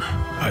 Listen,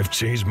 I've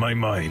changed my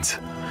mind.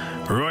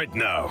 Right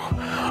now,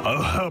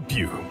 I'll help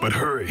you, but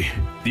hurry.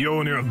 The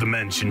owner of the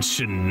mansion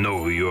shouldn't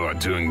know you are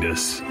doing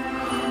this,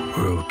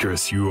 or I'll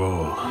curse you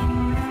all.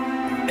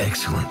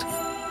 Excellent.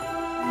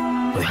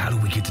 But how do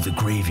we get to the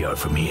graveyard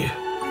from here?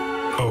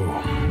 Oh,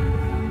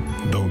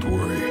 don't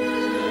worry.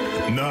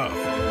 Now,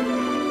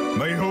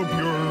 I hope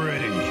you're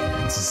ready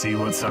to see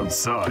what's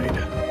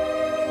outside.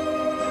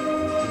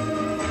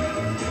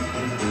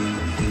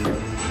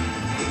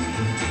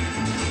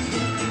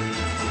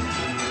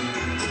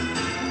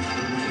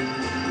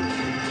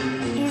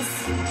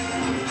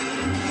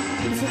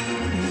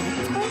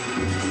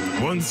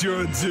 Once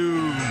you're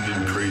doomed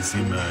in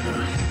Crazy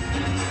Manor,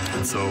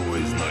 it's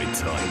always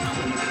nighttime.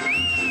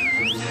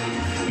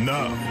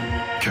 Now,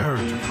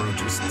 character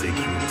approaches take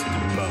you into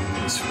the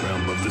boundless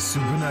realm of the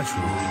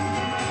supernatural.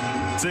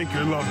 Take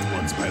your loved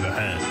ones by the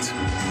hand,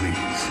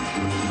 please.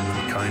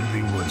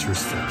 Kindly watch your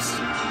steps.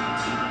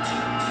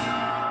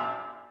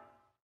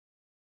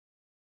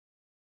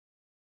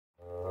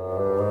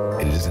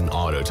 It is an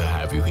honor to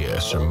have you here,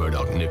 Sir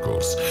Murdoch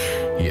Nichols.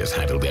 He has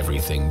handled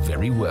everything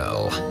very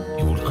well.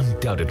 He will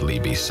undoubtedly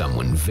be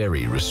someone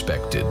very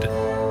respected.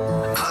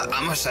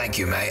 I must thank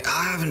you, mate.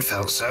 I haven't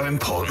felt so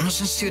important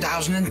since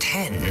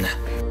 2010.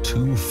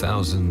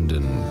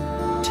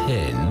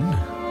 2010?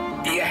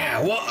 Yeah,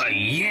 what a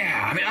year.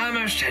 I mean,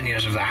 almost 10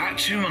 years of that.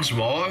 2 months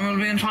more and we'll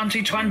be in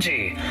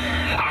 2020.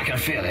 I can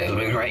feel it. It'll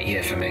be a great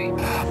year for me.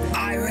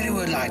 I really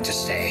would like to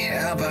stay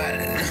here, but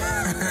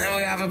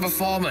we have a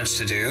performance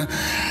to do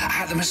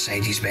at the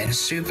Mercedes-Benz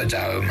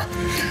Superdome.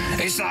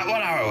 It's like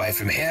 1 hour away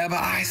from here, but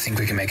I think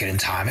we can make it in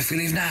time if we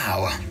leave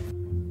now.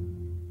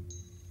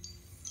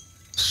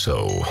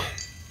 So,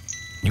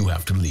 you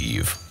have to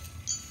leave.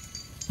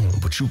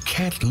 But you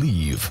can't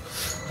leave.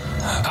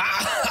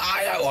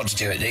 I don't want to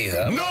do it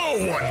either. No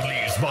one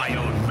leaves my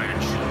own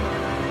mansion.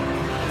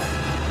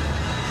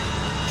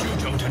 You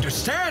don't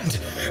understand.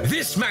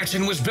 This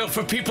mansion was built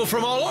for people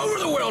from all over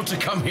the world to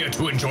come here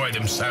to enjoy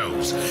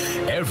themselves.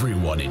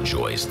 Everyone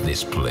enjoys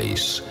this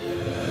place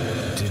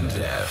to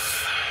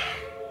death.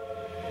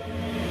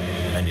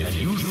 And if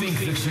you think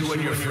that you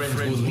and your friends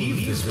will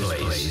leave this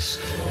place,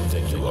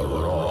 then you are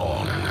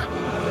wrong.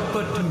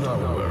 But do not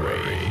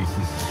worry.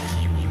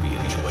 You will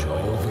enjoy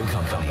all the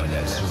company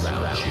that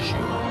surrounds you.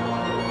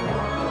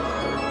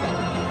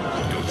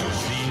 Don't you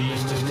see,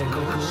 Mr.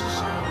 Nichols?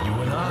 You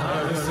and I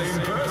are the same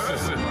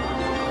person.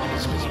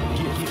 This was a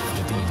gift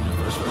that the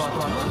universe brought to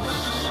us.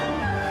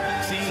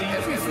 See,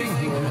 everything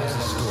here has a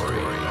story.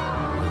 The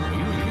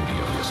real beauty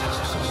of this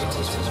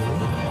house is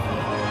wrong.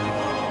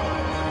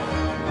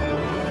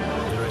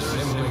 They're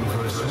assembling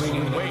for a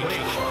swinging wake,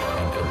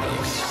 and they're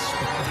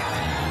expecting.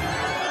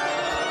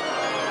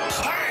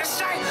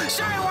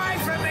 Stay away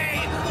from me!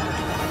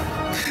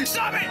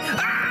 Stop it!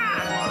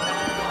 Ah!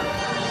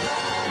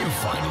 You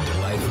find it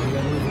delightfully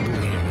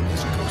unlivable here in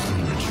this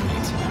ghostly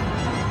retreat.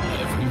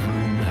 Every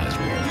room has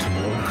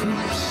wall-to-wall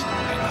creeps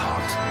and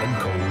hot and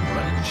cold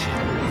running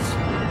chills.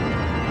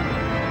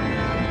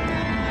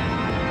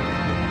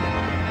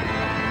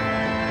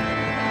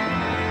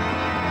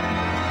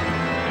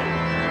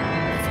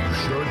 If you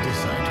should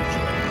decide to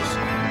join us,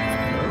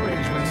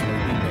 arrangements may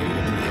be made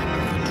at the end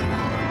of the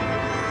tour.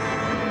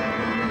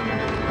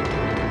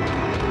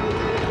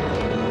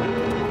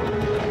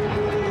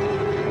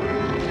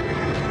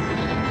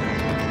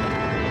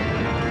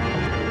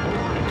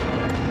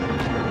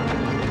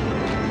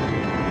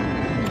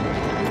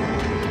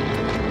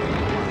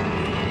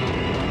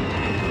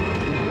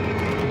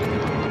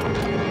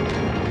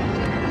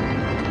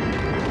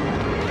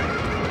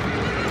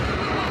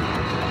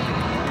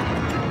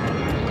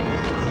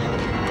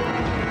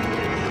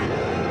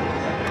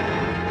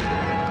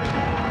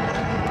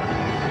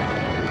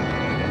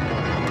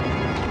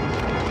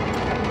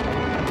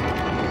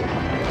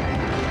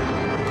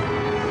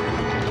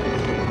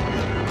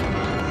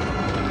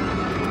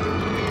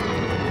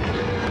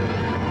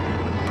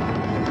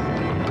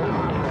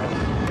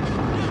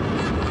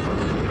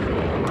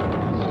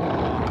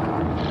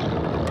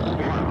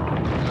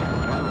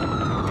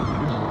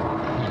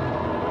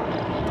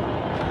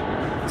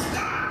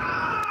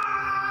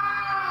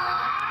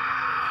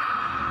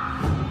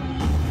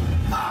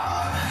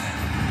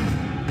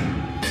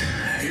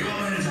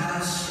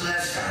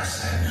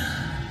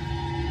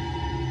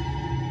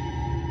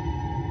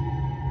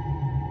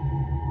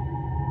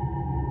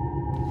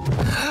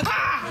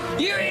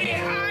 You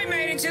idiot! I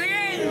made it to the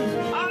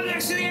end! I'm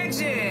next to the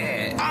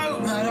exit! Oh,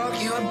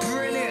 Murdoch, you are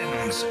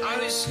brilliant! Oh,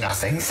 it's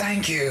nothing,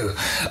 thank you.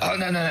 Oh,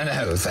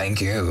 no, thank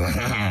you.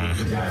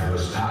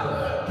 Cadaverous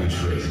pallor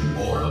betrays an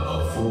aura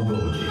of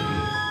foreboding,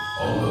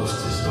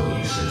 almost as though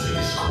you sense a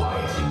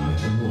disquieting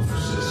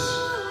metamorphosis.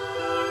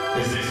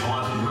 Is this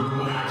haunted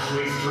room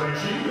actually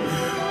stretching?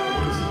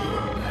 Or is it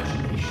your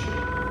imagination?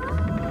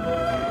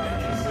 And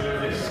consider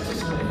this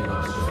dismaying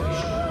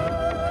observation.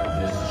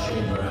 This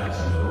chamber has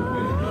no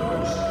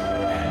windows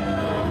and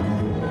no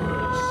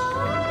doors,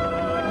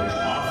 which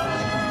offers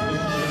you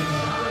this chilling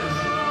challenge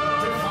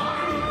to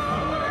find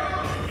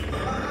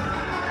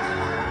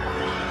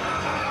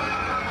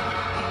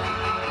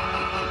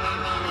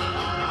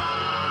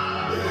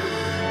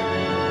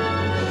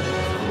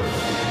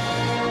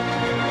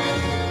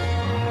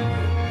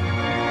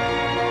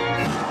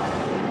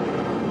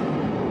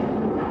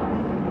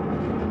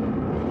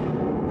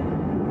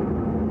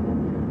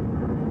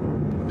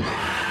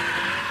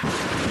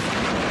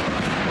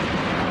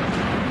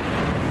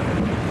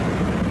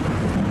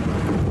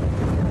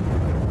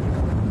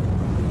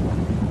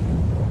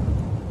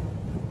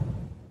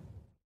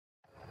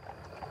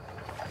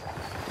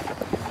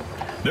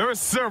There are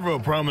several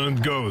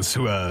prominent ghosts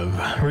who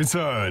have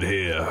retired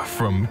here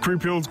from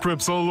creepy old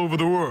crypts all over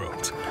the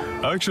world.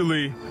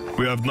 Actually,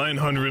 we have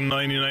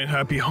 999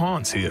 happy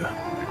haunts here.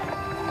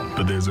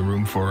 But there's a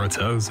room for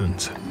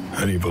 1,000.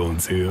 Any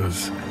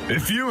volunteers?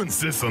 If you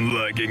insist on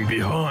lagging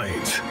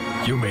behind,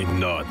 you may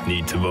not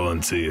need to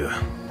volunteer.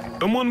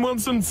 Someone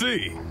want some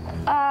tea?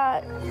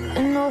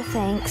 No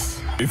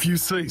thanks. If you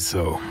say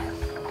so.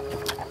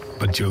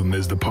 But you'll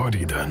miss the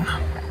party then.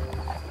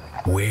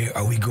 Where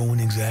are we going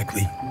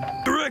exactly?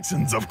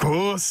 Directions, of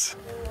course.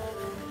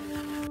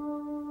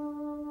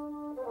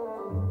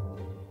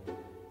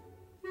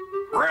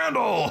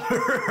 Randall!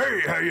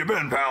 Hey, how you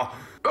been, pal?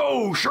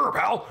 Oh, sure,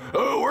 pal.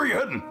 Where are you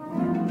heading?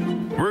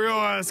 We're all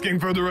asking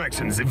for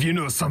directions. If you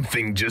know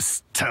something,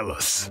 just tell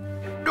us.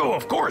 Oh,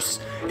 of course.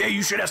 Yeah,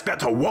 you should ask that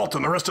to Walt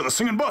and the rest of the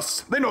singing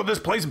busts. They know this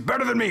place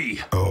better than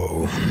me.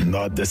 Oh,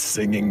 not the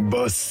singing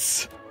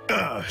busts.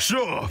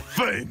 Sure,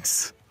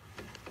 thanks.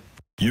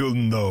 You'll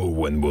know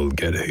when we'll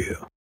get here.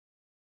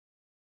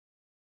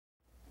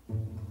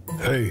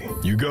 Hey,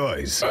 you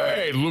guys.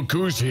 Hey, look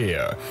who's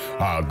here.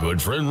 Our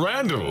good friend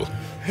Randall.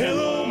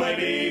 Hello, my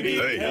baby.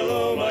 Hey.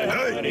 Hello, my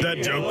honey. Hey,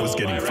 that joke was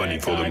getting Hello, funny my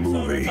for the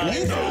movie.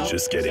 ragtime No, it's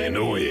just getting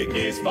annoying.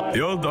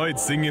 They all died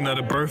singing at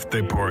a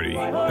birthday party.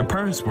 Their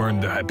parents weren't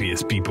the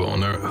happiest people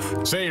on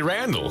earth. Say,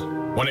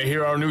 Randall, want to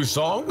hear our new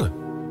song?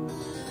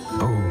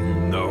 Oh,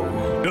 no.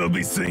 They'll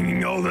be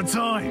singing all the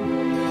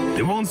time.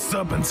 They won't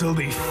stop until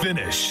they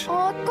finish.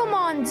 Oh, come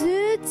on,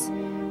 dudes.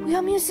 We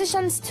are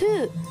musicians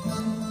too.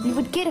 We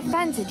would get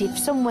offended if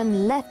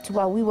someone left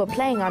while we were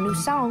playing our new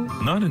song.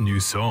 Not a new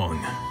song.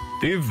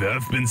 They have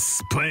been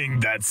playing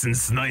that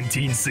since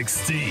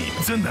 1916.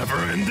 It's a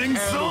never-ending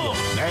song.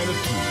 And a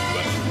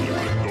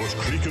tube. Those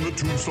creak and the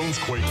tombstones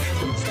quake.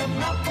 Happy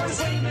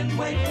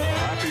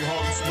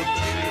haunts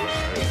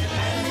materialize.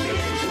 And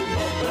if you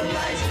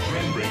mobilize,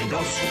 then bring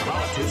us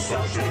out to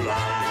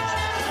socialize.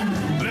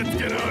 Let's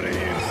get out of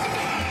here.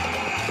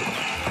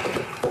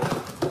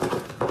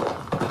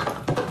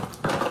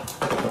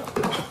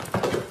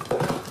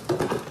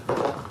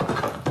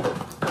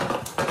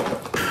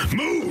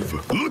 Move!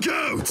 Look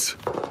out!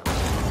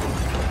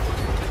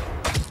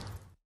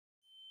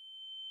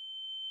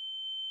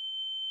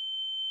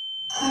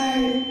 Are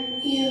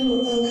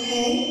you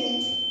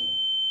okay?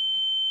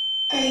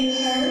 Are you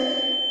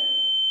hurt?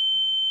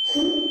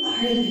 Who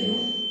are you?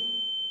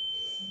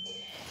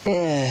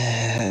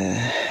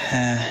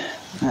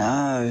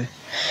 No.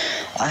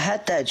 I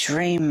had that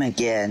dream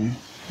again.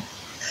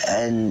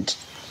 And...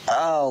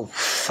 oh,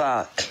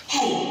 fuck.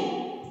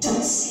 Hey,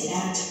 don't say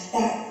that.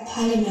 That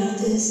potty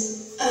mouth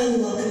is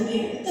unwelcome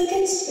here. The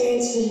good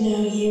spirits would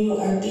know you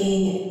are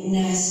being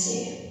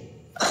nasty.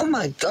 Oh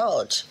my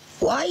god.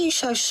 Why are you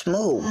so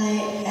small? I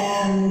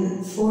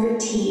am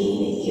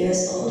 14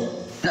 years old.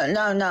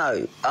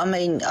 No. I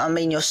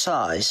mean your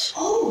size.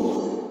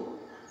 Oh,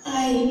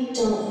 I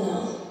don't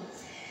know.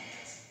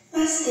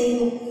 Last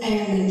thing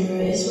I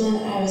remember is when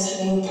I was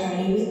having a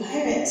party with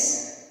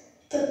pirates.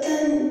 But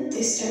then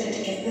they started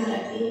to get mad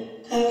at me.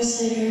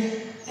 Hours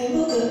later, I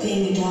woke up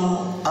being a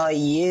doll. Are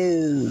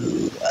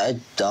you a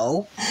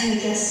doll? I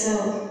guess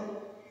so.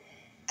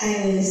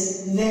 I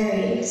was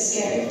very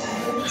scared of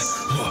pirates.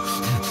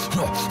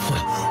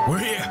 We're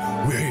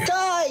here.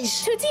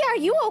 Guys! Tootie, are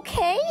you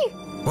okay?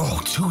 Oh,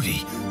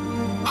 Tootie.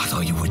 I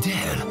thought you were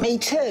dead. Me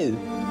too.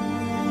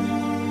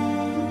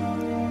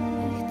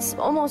 It's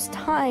almost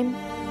time.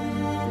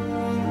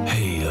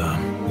 Hey,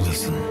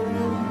 listen.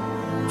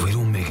 If we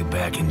don't make it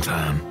back in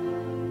time,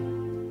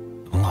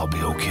 well, I'll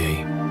be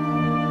okay.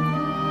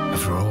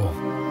 After all,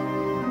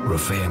 we're a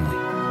family.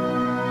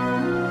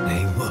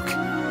 Hey, look.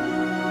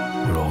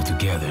 We're all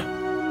together.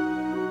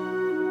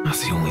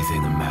 That's the only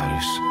thing that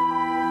matters.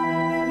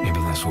 Maybe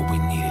that's what we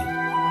needed.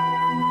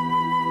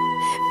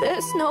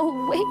 There's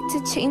no way to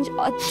change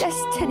our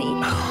destiny.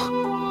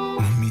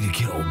 We'll meet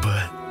again, old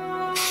bud.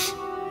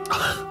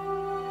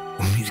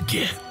 We'll meet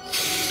again.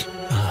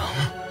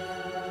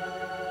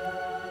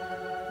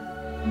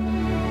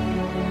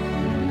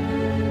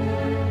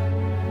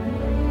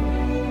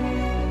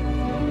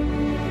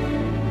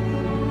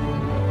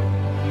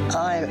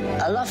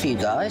 I love you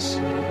guys.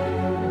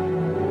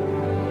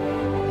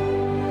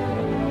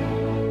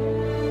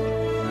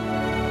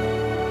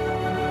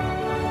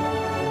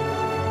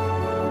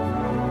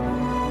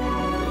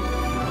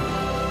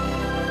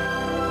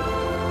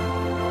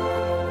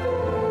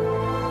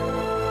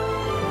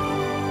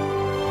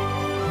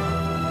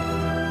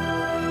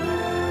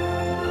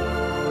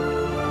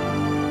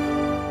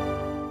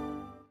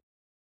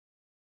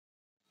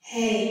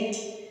 Hey,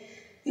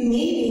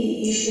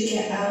 maybe you should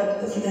get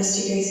out of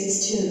Mr.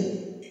 Gracie's tomb.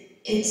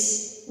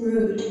 It's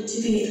rude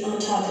to be on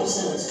top of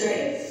someone's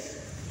grave.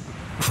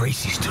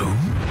 Gracie's tomb?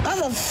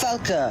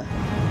 Motherfucker!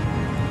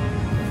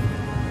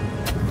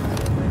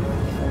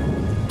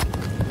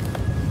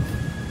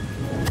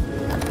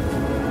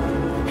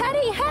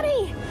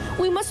 Hurry!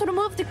 We must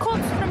remove the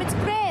corpse from its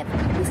grave.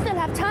 We still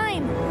have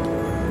time.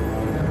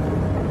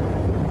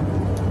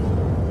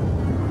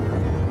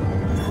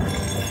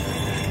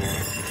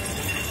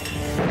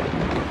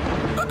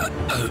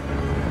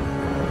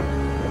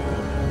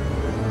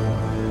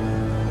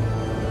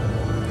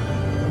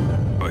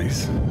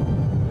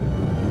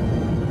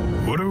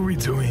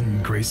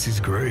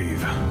 Gracie's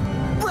grave.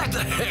 Where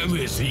the hell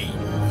is he?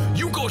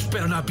 You ghosts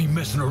better not be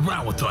messing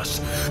around with us.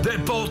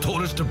 That ball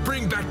told us to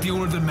bring back the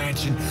owner of the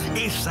mansion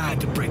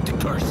inside to break the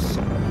curse.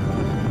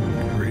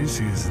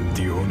 Gracie isn't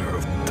the owner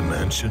of the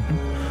mansion.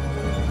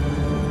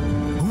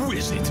 Who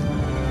is it?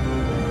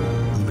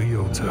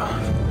 Leota.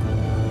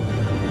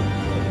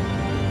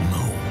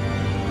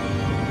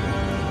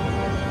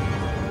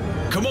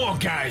 Come on,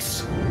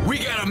 guys. We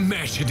got a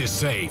mansion to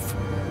save.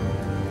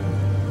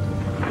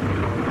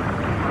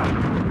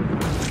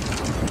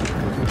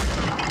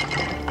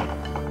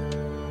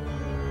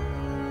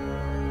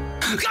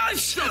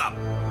 Guys, shut up!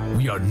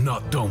 We are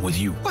not done with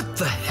you. What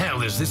the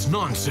hell is this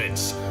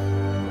nonsense?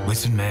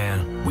 Listen,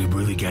 man, we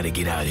really gotta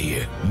get out of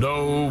here.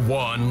 No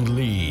one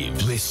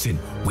leaves. Listen,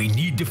 we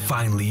need to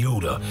find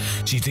Leota.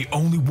 She's the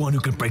only one who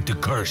can break the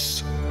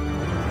curse.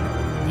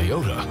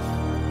 Leota?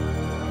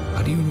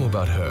 How do you know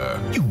about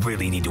her? You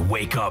really need to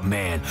wake up,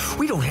 man.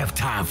 We don't have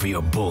time for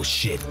your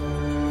bullshit.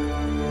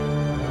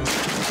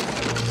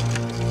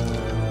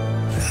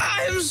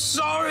 I'm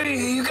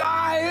sorry, you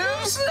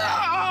guys.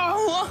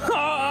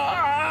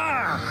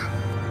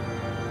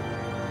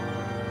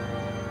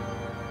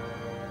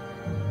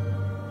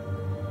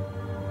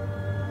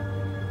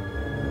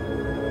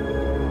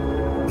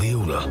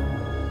 Leota.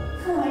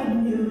 I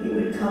knew you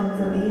would come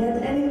for me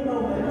at any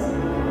moment.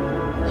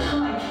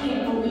 I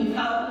can't believe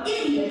how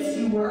idiots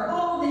you were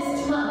all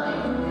this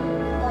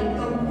time. Like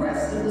the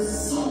rest of the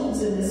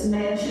souls in this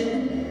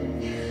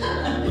mansion.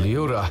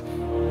 Leota,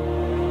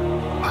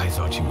 I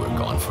thought you were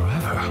gone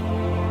forever.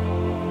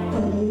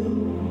 But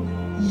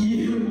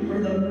you were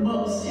the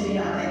most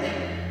idiotic.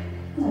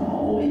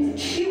 Oh,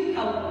 it's cute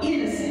how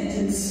innocent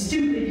and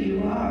stupid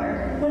you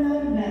are. When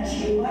I met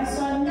you, I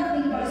saw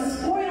nothing but a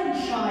spoiled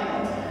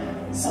child.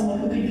 Someone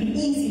who could be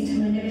easy to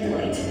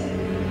manipulate. You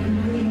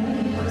were the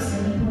only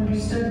person who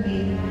understood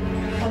me.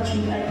 But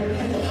you let your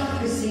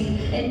hypocrisy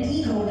and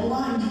ego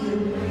blind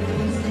you.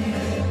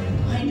 Instead,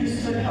 I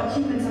understood how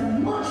humans are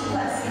much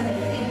less than they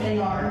think they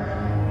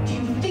are. Do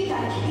you think I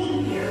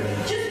came here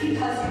just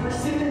because you were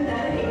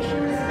sympathetic and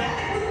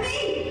charismatic with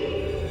me?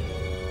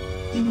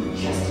 You were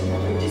just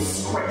another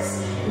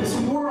disgrace in this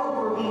world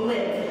where we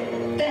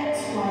live.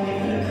 That's why I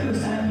put a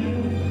curse on you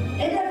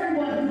and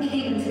everyone who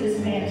came into this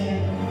mansion.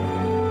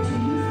 Do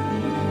you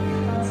think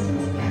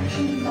Constance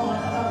actually thought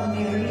about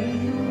marrying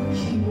you?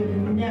 She would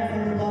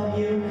never love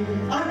you.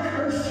 I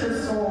cursed her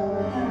soul,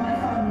 and I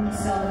found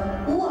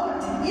myself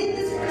locked in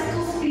this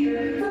crystal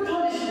sphere for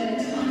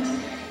punishment.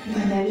 But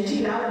I managed to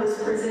get out of this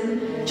prison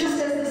just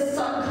as the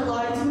sun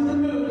collides with the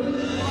moon.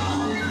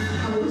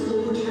 Powers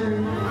will return,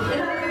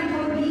 and I'm ready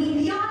for being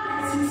beyond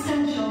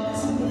existential,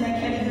 something that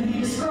can't even be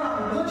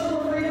described. Much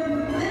more freedom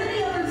than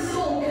any other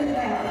soul could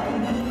have.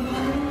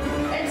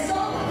 And so,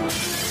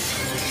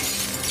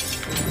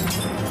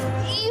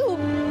 You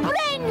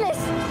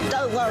brainless!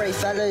 Don't worry,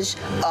 fellas.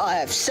 I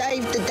have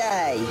saved the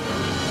day.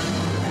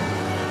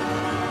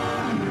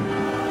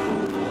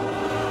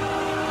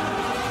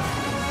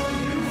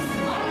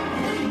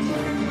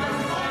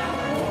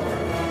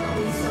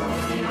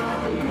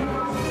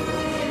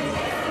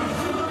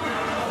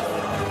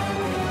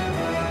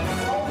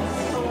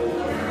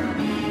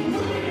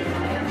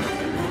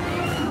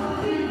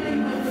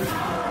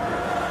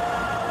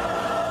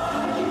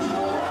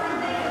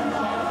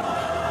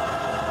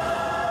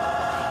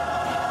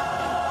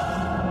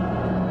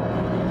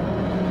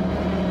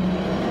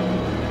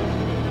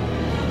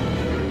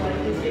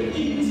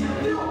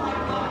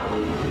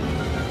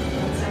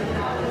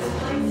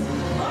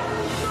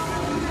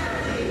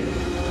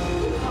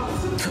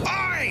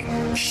 Oi!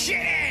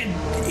 Shit!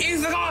 You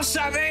forgot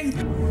something!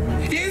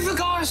 You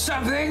forgot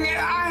something!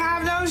 I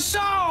have no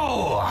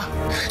soul!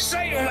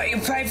 Satan will let you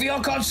pay for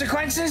your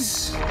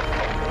consequences!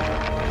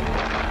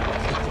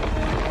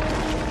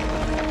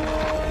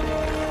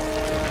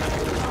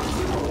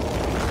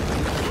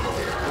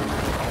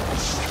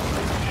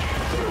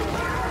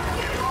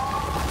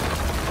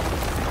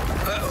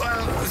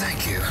 Well,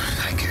 thank you.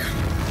 Thank you.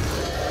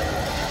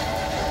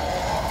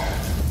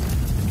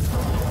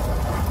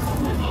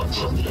 We're not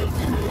done yet,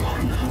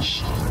 Gorillaz.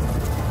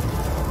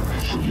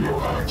 For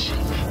your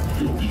acting,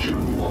 you'll be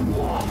given one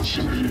more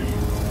opportunity.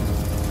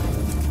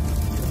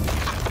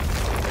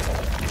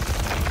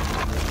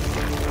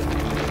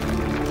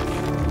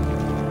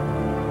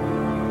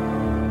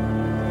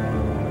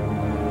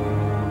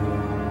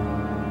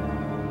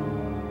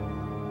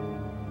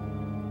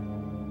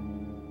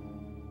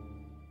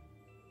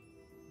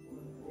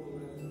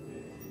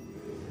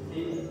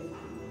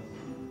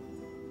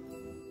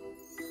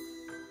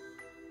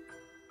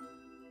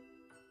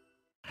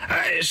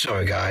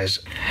 Sorry, guys.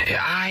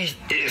 I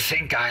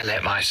think I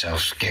let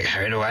myself get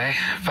carried away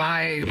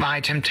by my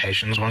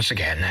temptations once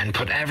again and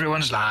put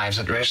everyone's lives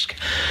at risk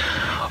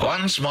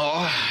once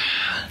more.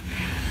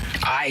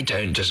 I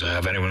don't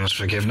deserve anyone's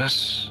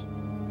forgiveness.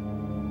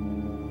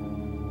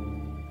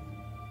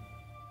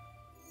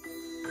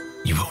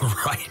 You were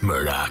right,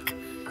 Murdoch.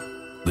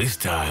 This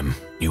time,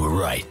 you were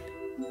right.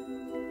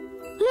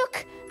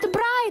 Look, the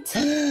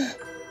bride!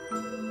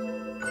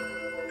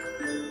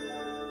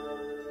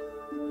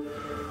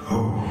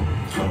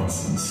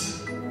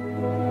 nonsense.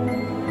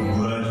 I'm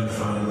glad you're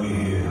finally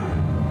here.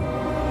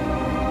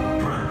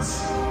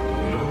 Prince, you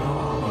don't know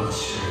how much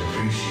I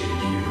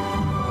appreciate you.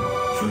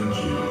 Thank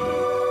you.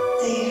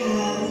 They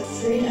have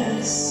freed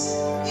us.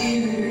 We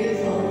were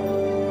grateful.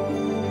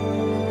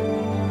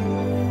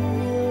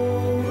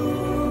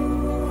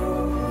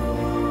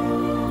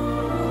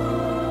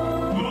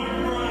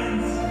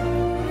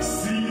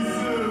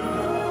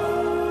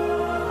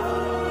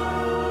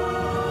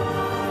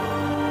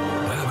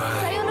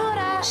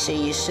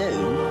 See you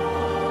soon.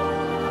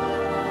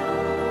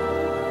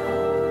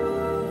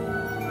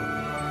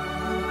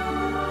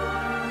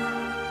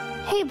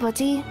 Hey,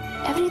 buddy.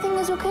 Everything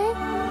is okay?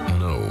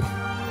 No.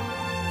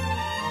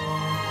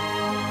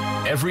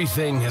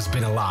 Everything has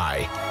been a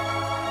lie.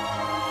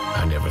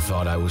 I never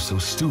thought I was so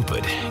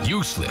stupid,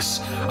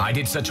 useless. I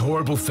did such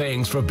horrible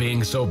things for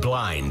being so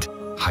blind.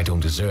 I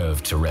don't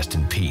deserve to rest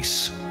in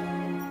peace.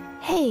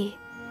 Hey,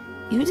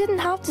 you didn't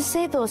have to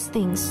say those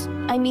things.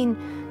 I mean,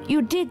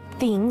 you did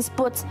things,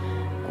 but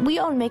we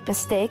all make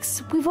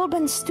mistakes. We've all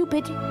been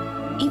stupid,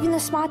 even the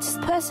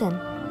smartest person.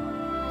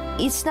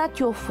 It's not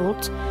your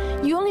fault.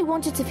 You only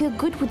wanted to feel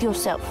good with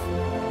yourself.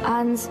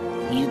 And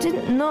you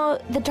didn't know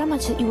the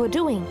damage that you were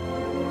doing.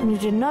 And you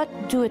did not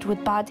do it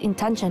with bad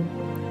intention.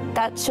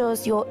 That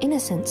shows your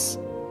innocence.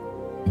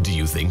 Do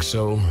you think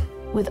so?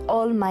 With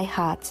all my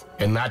heart.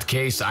 In that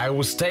case, I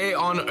will stay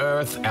on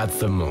Earth at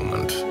the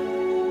moment.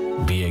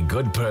 Be a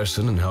good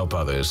person and help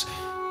others.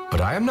 But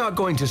I am not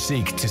going to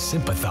seek to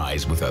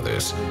sympathize with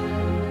others,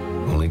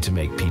 only to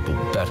make people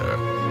better,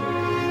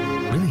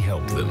 really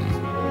help them,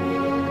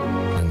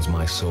 cleanse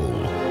my soul,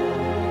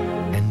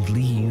 and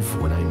leave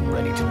when I'm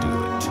ready to do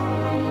it.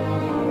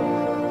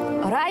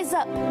 Rise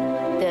up.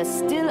 There's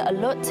still a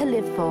lot to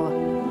live for.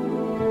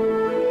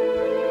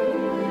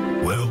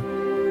 Well,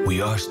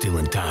 we are still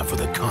in time for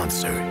the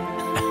concert.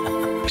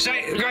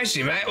 Say,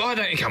 Gracie, mate, why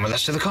don't you come with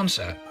us to the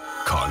concert?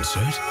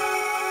 Concert?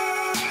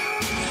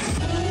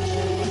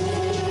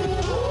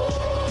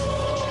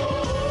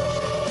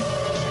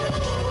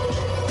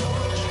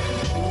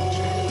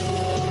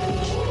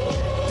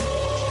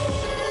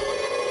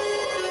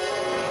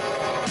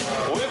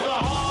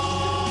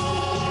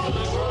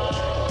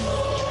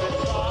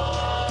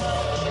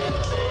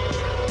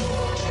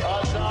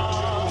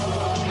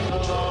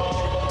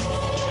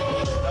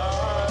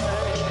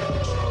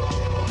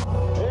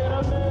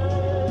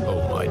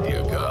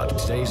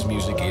 Today's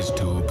music is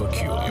too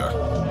peculiar.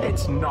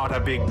 It's not a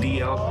big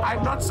deal.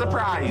 I'm not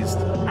surprised.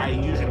 I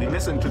usually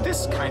listen to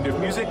this kind of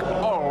music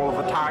all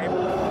the time.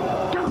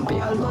 Don't be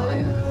a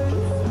liar.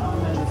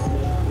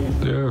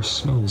 There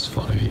smells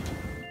funny.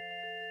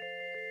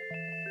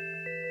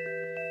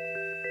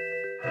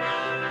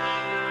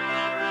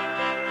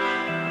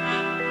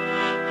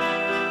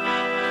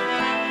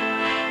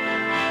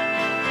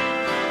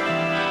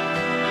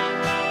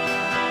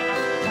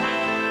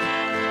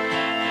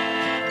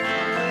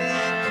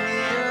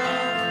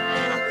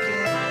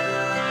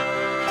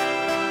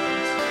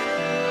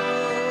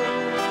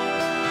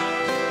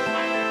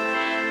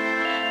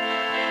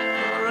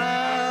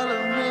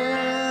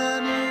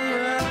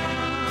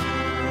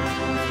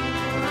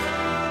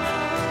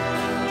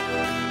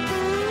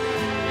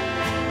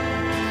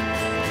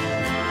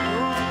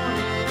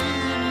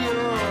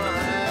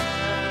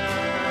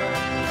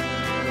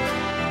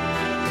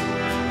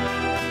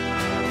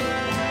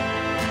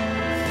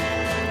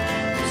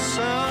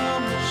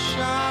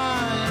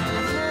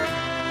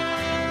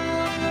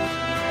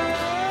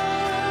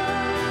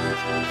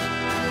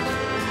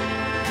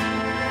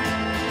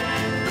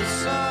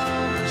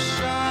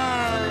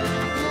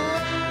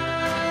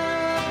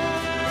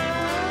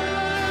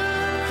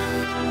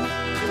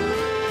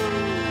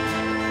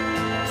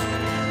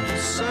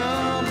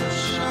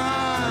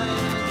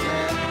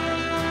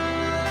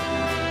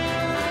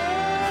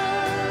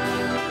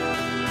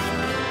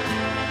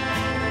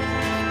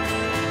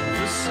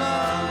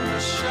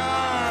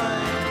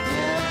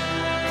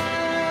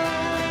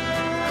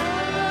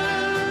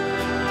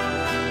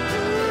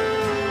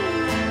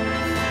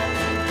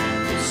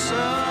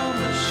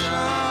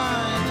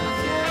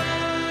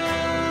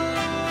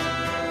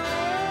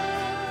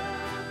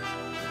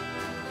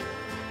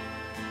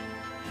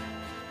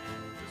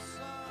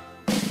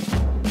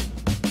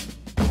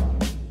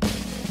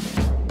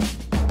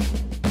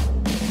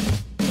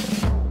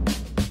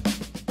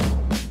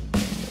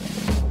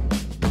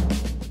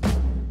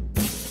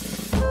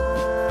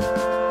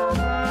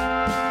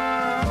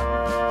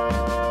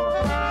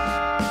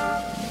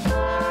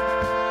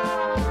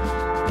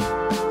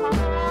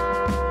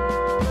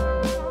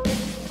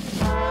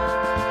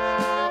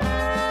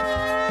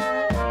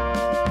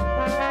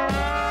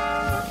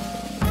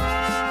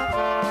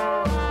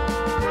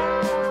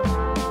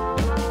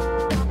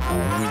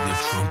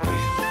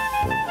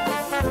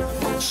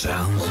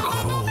 sounds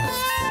cold.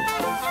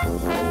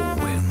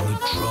 When the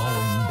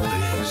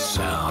trumpet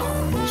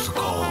sounds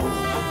cold.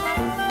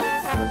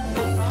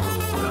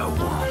 Oh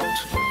Lord,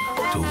 I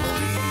want to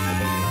be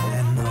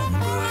that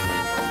number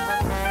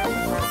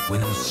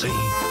when the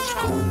saints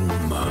go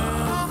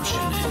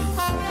marching in.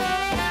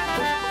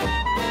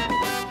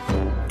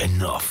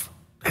 enough.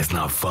 That's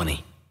not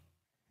funny.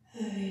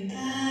 Hurry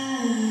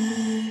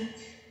back.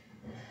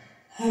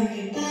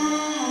 Hurry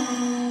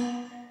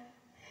back.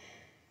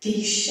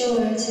 Be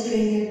sure to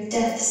bring your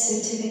death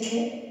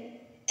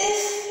certificate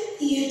if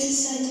you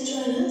decide to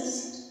join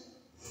us.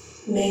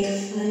 Make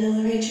final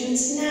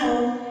arrangements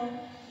now.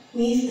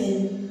 We've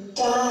been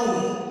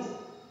dying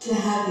to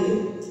have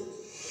you.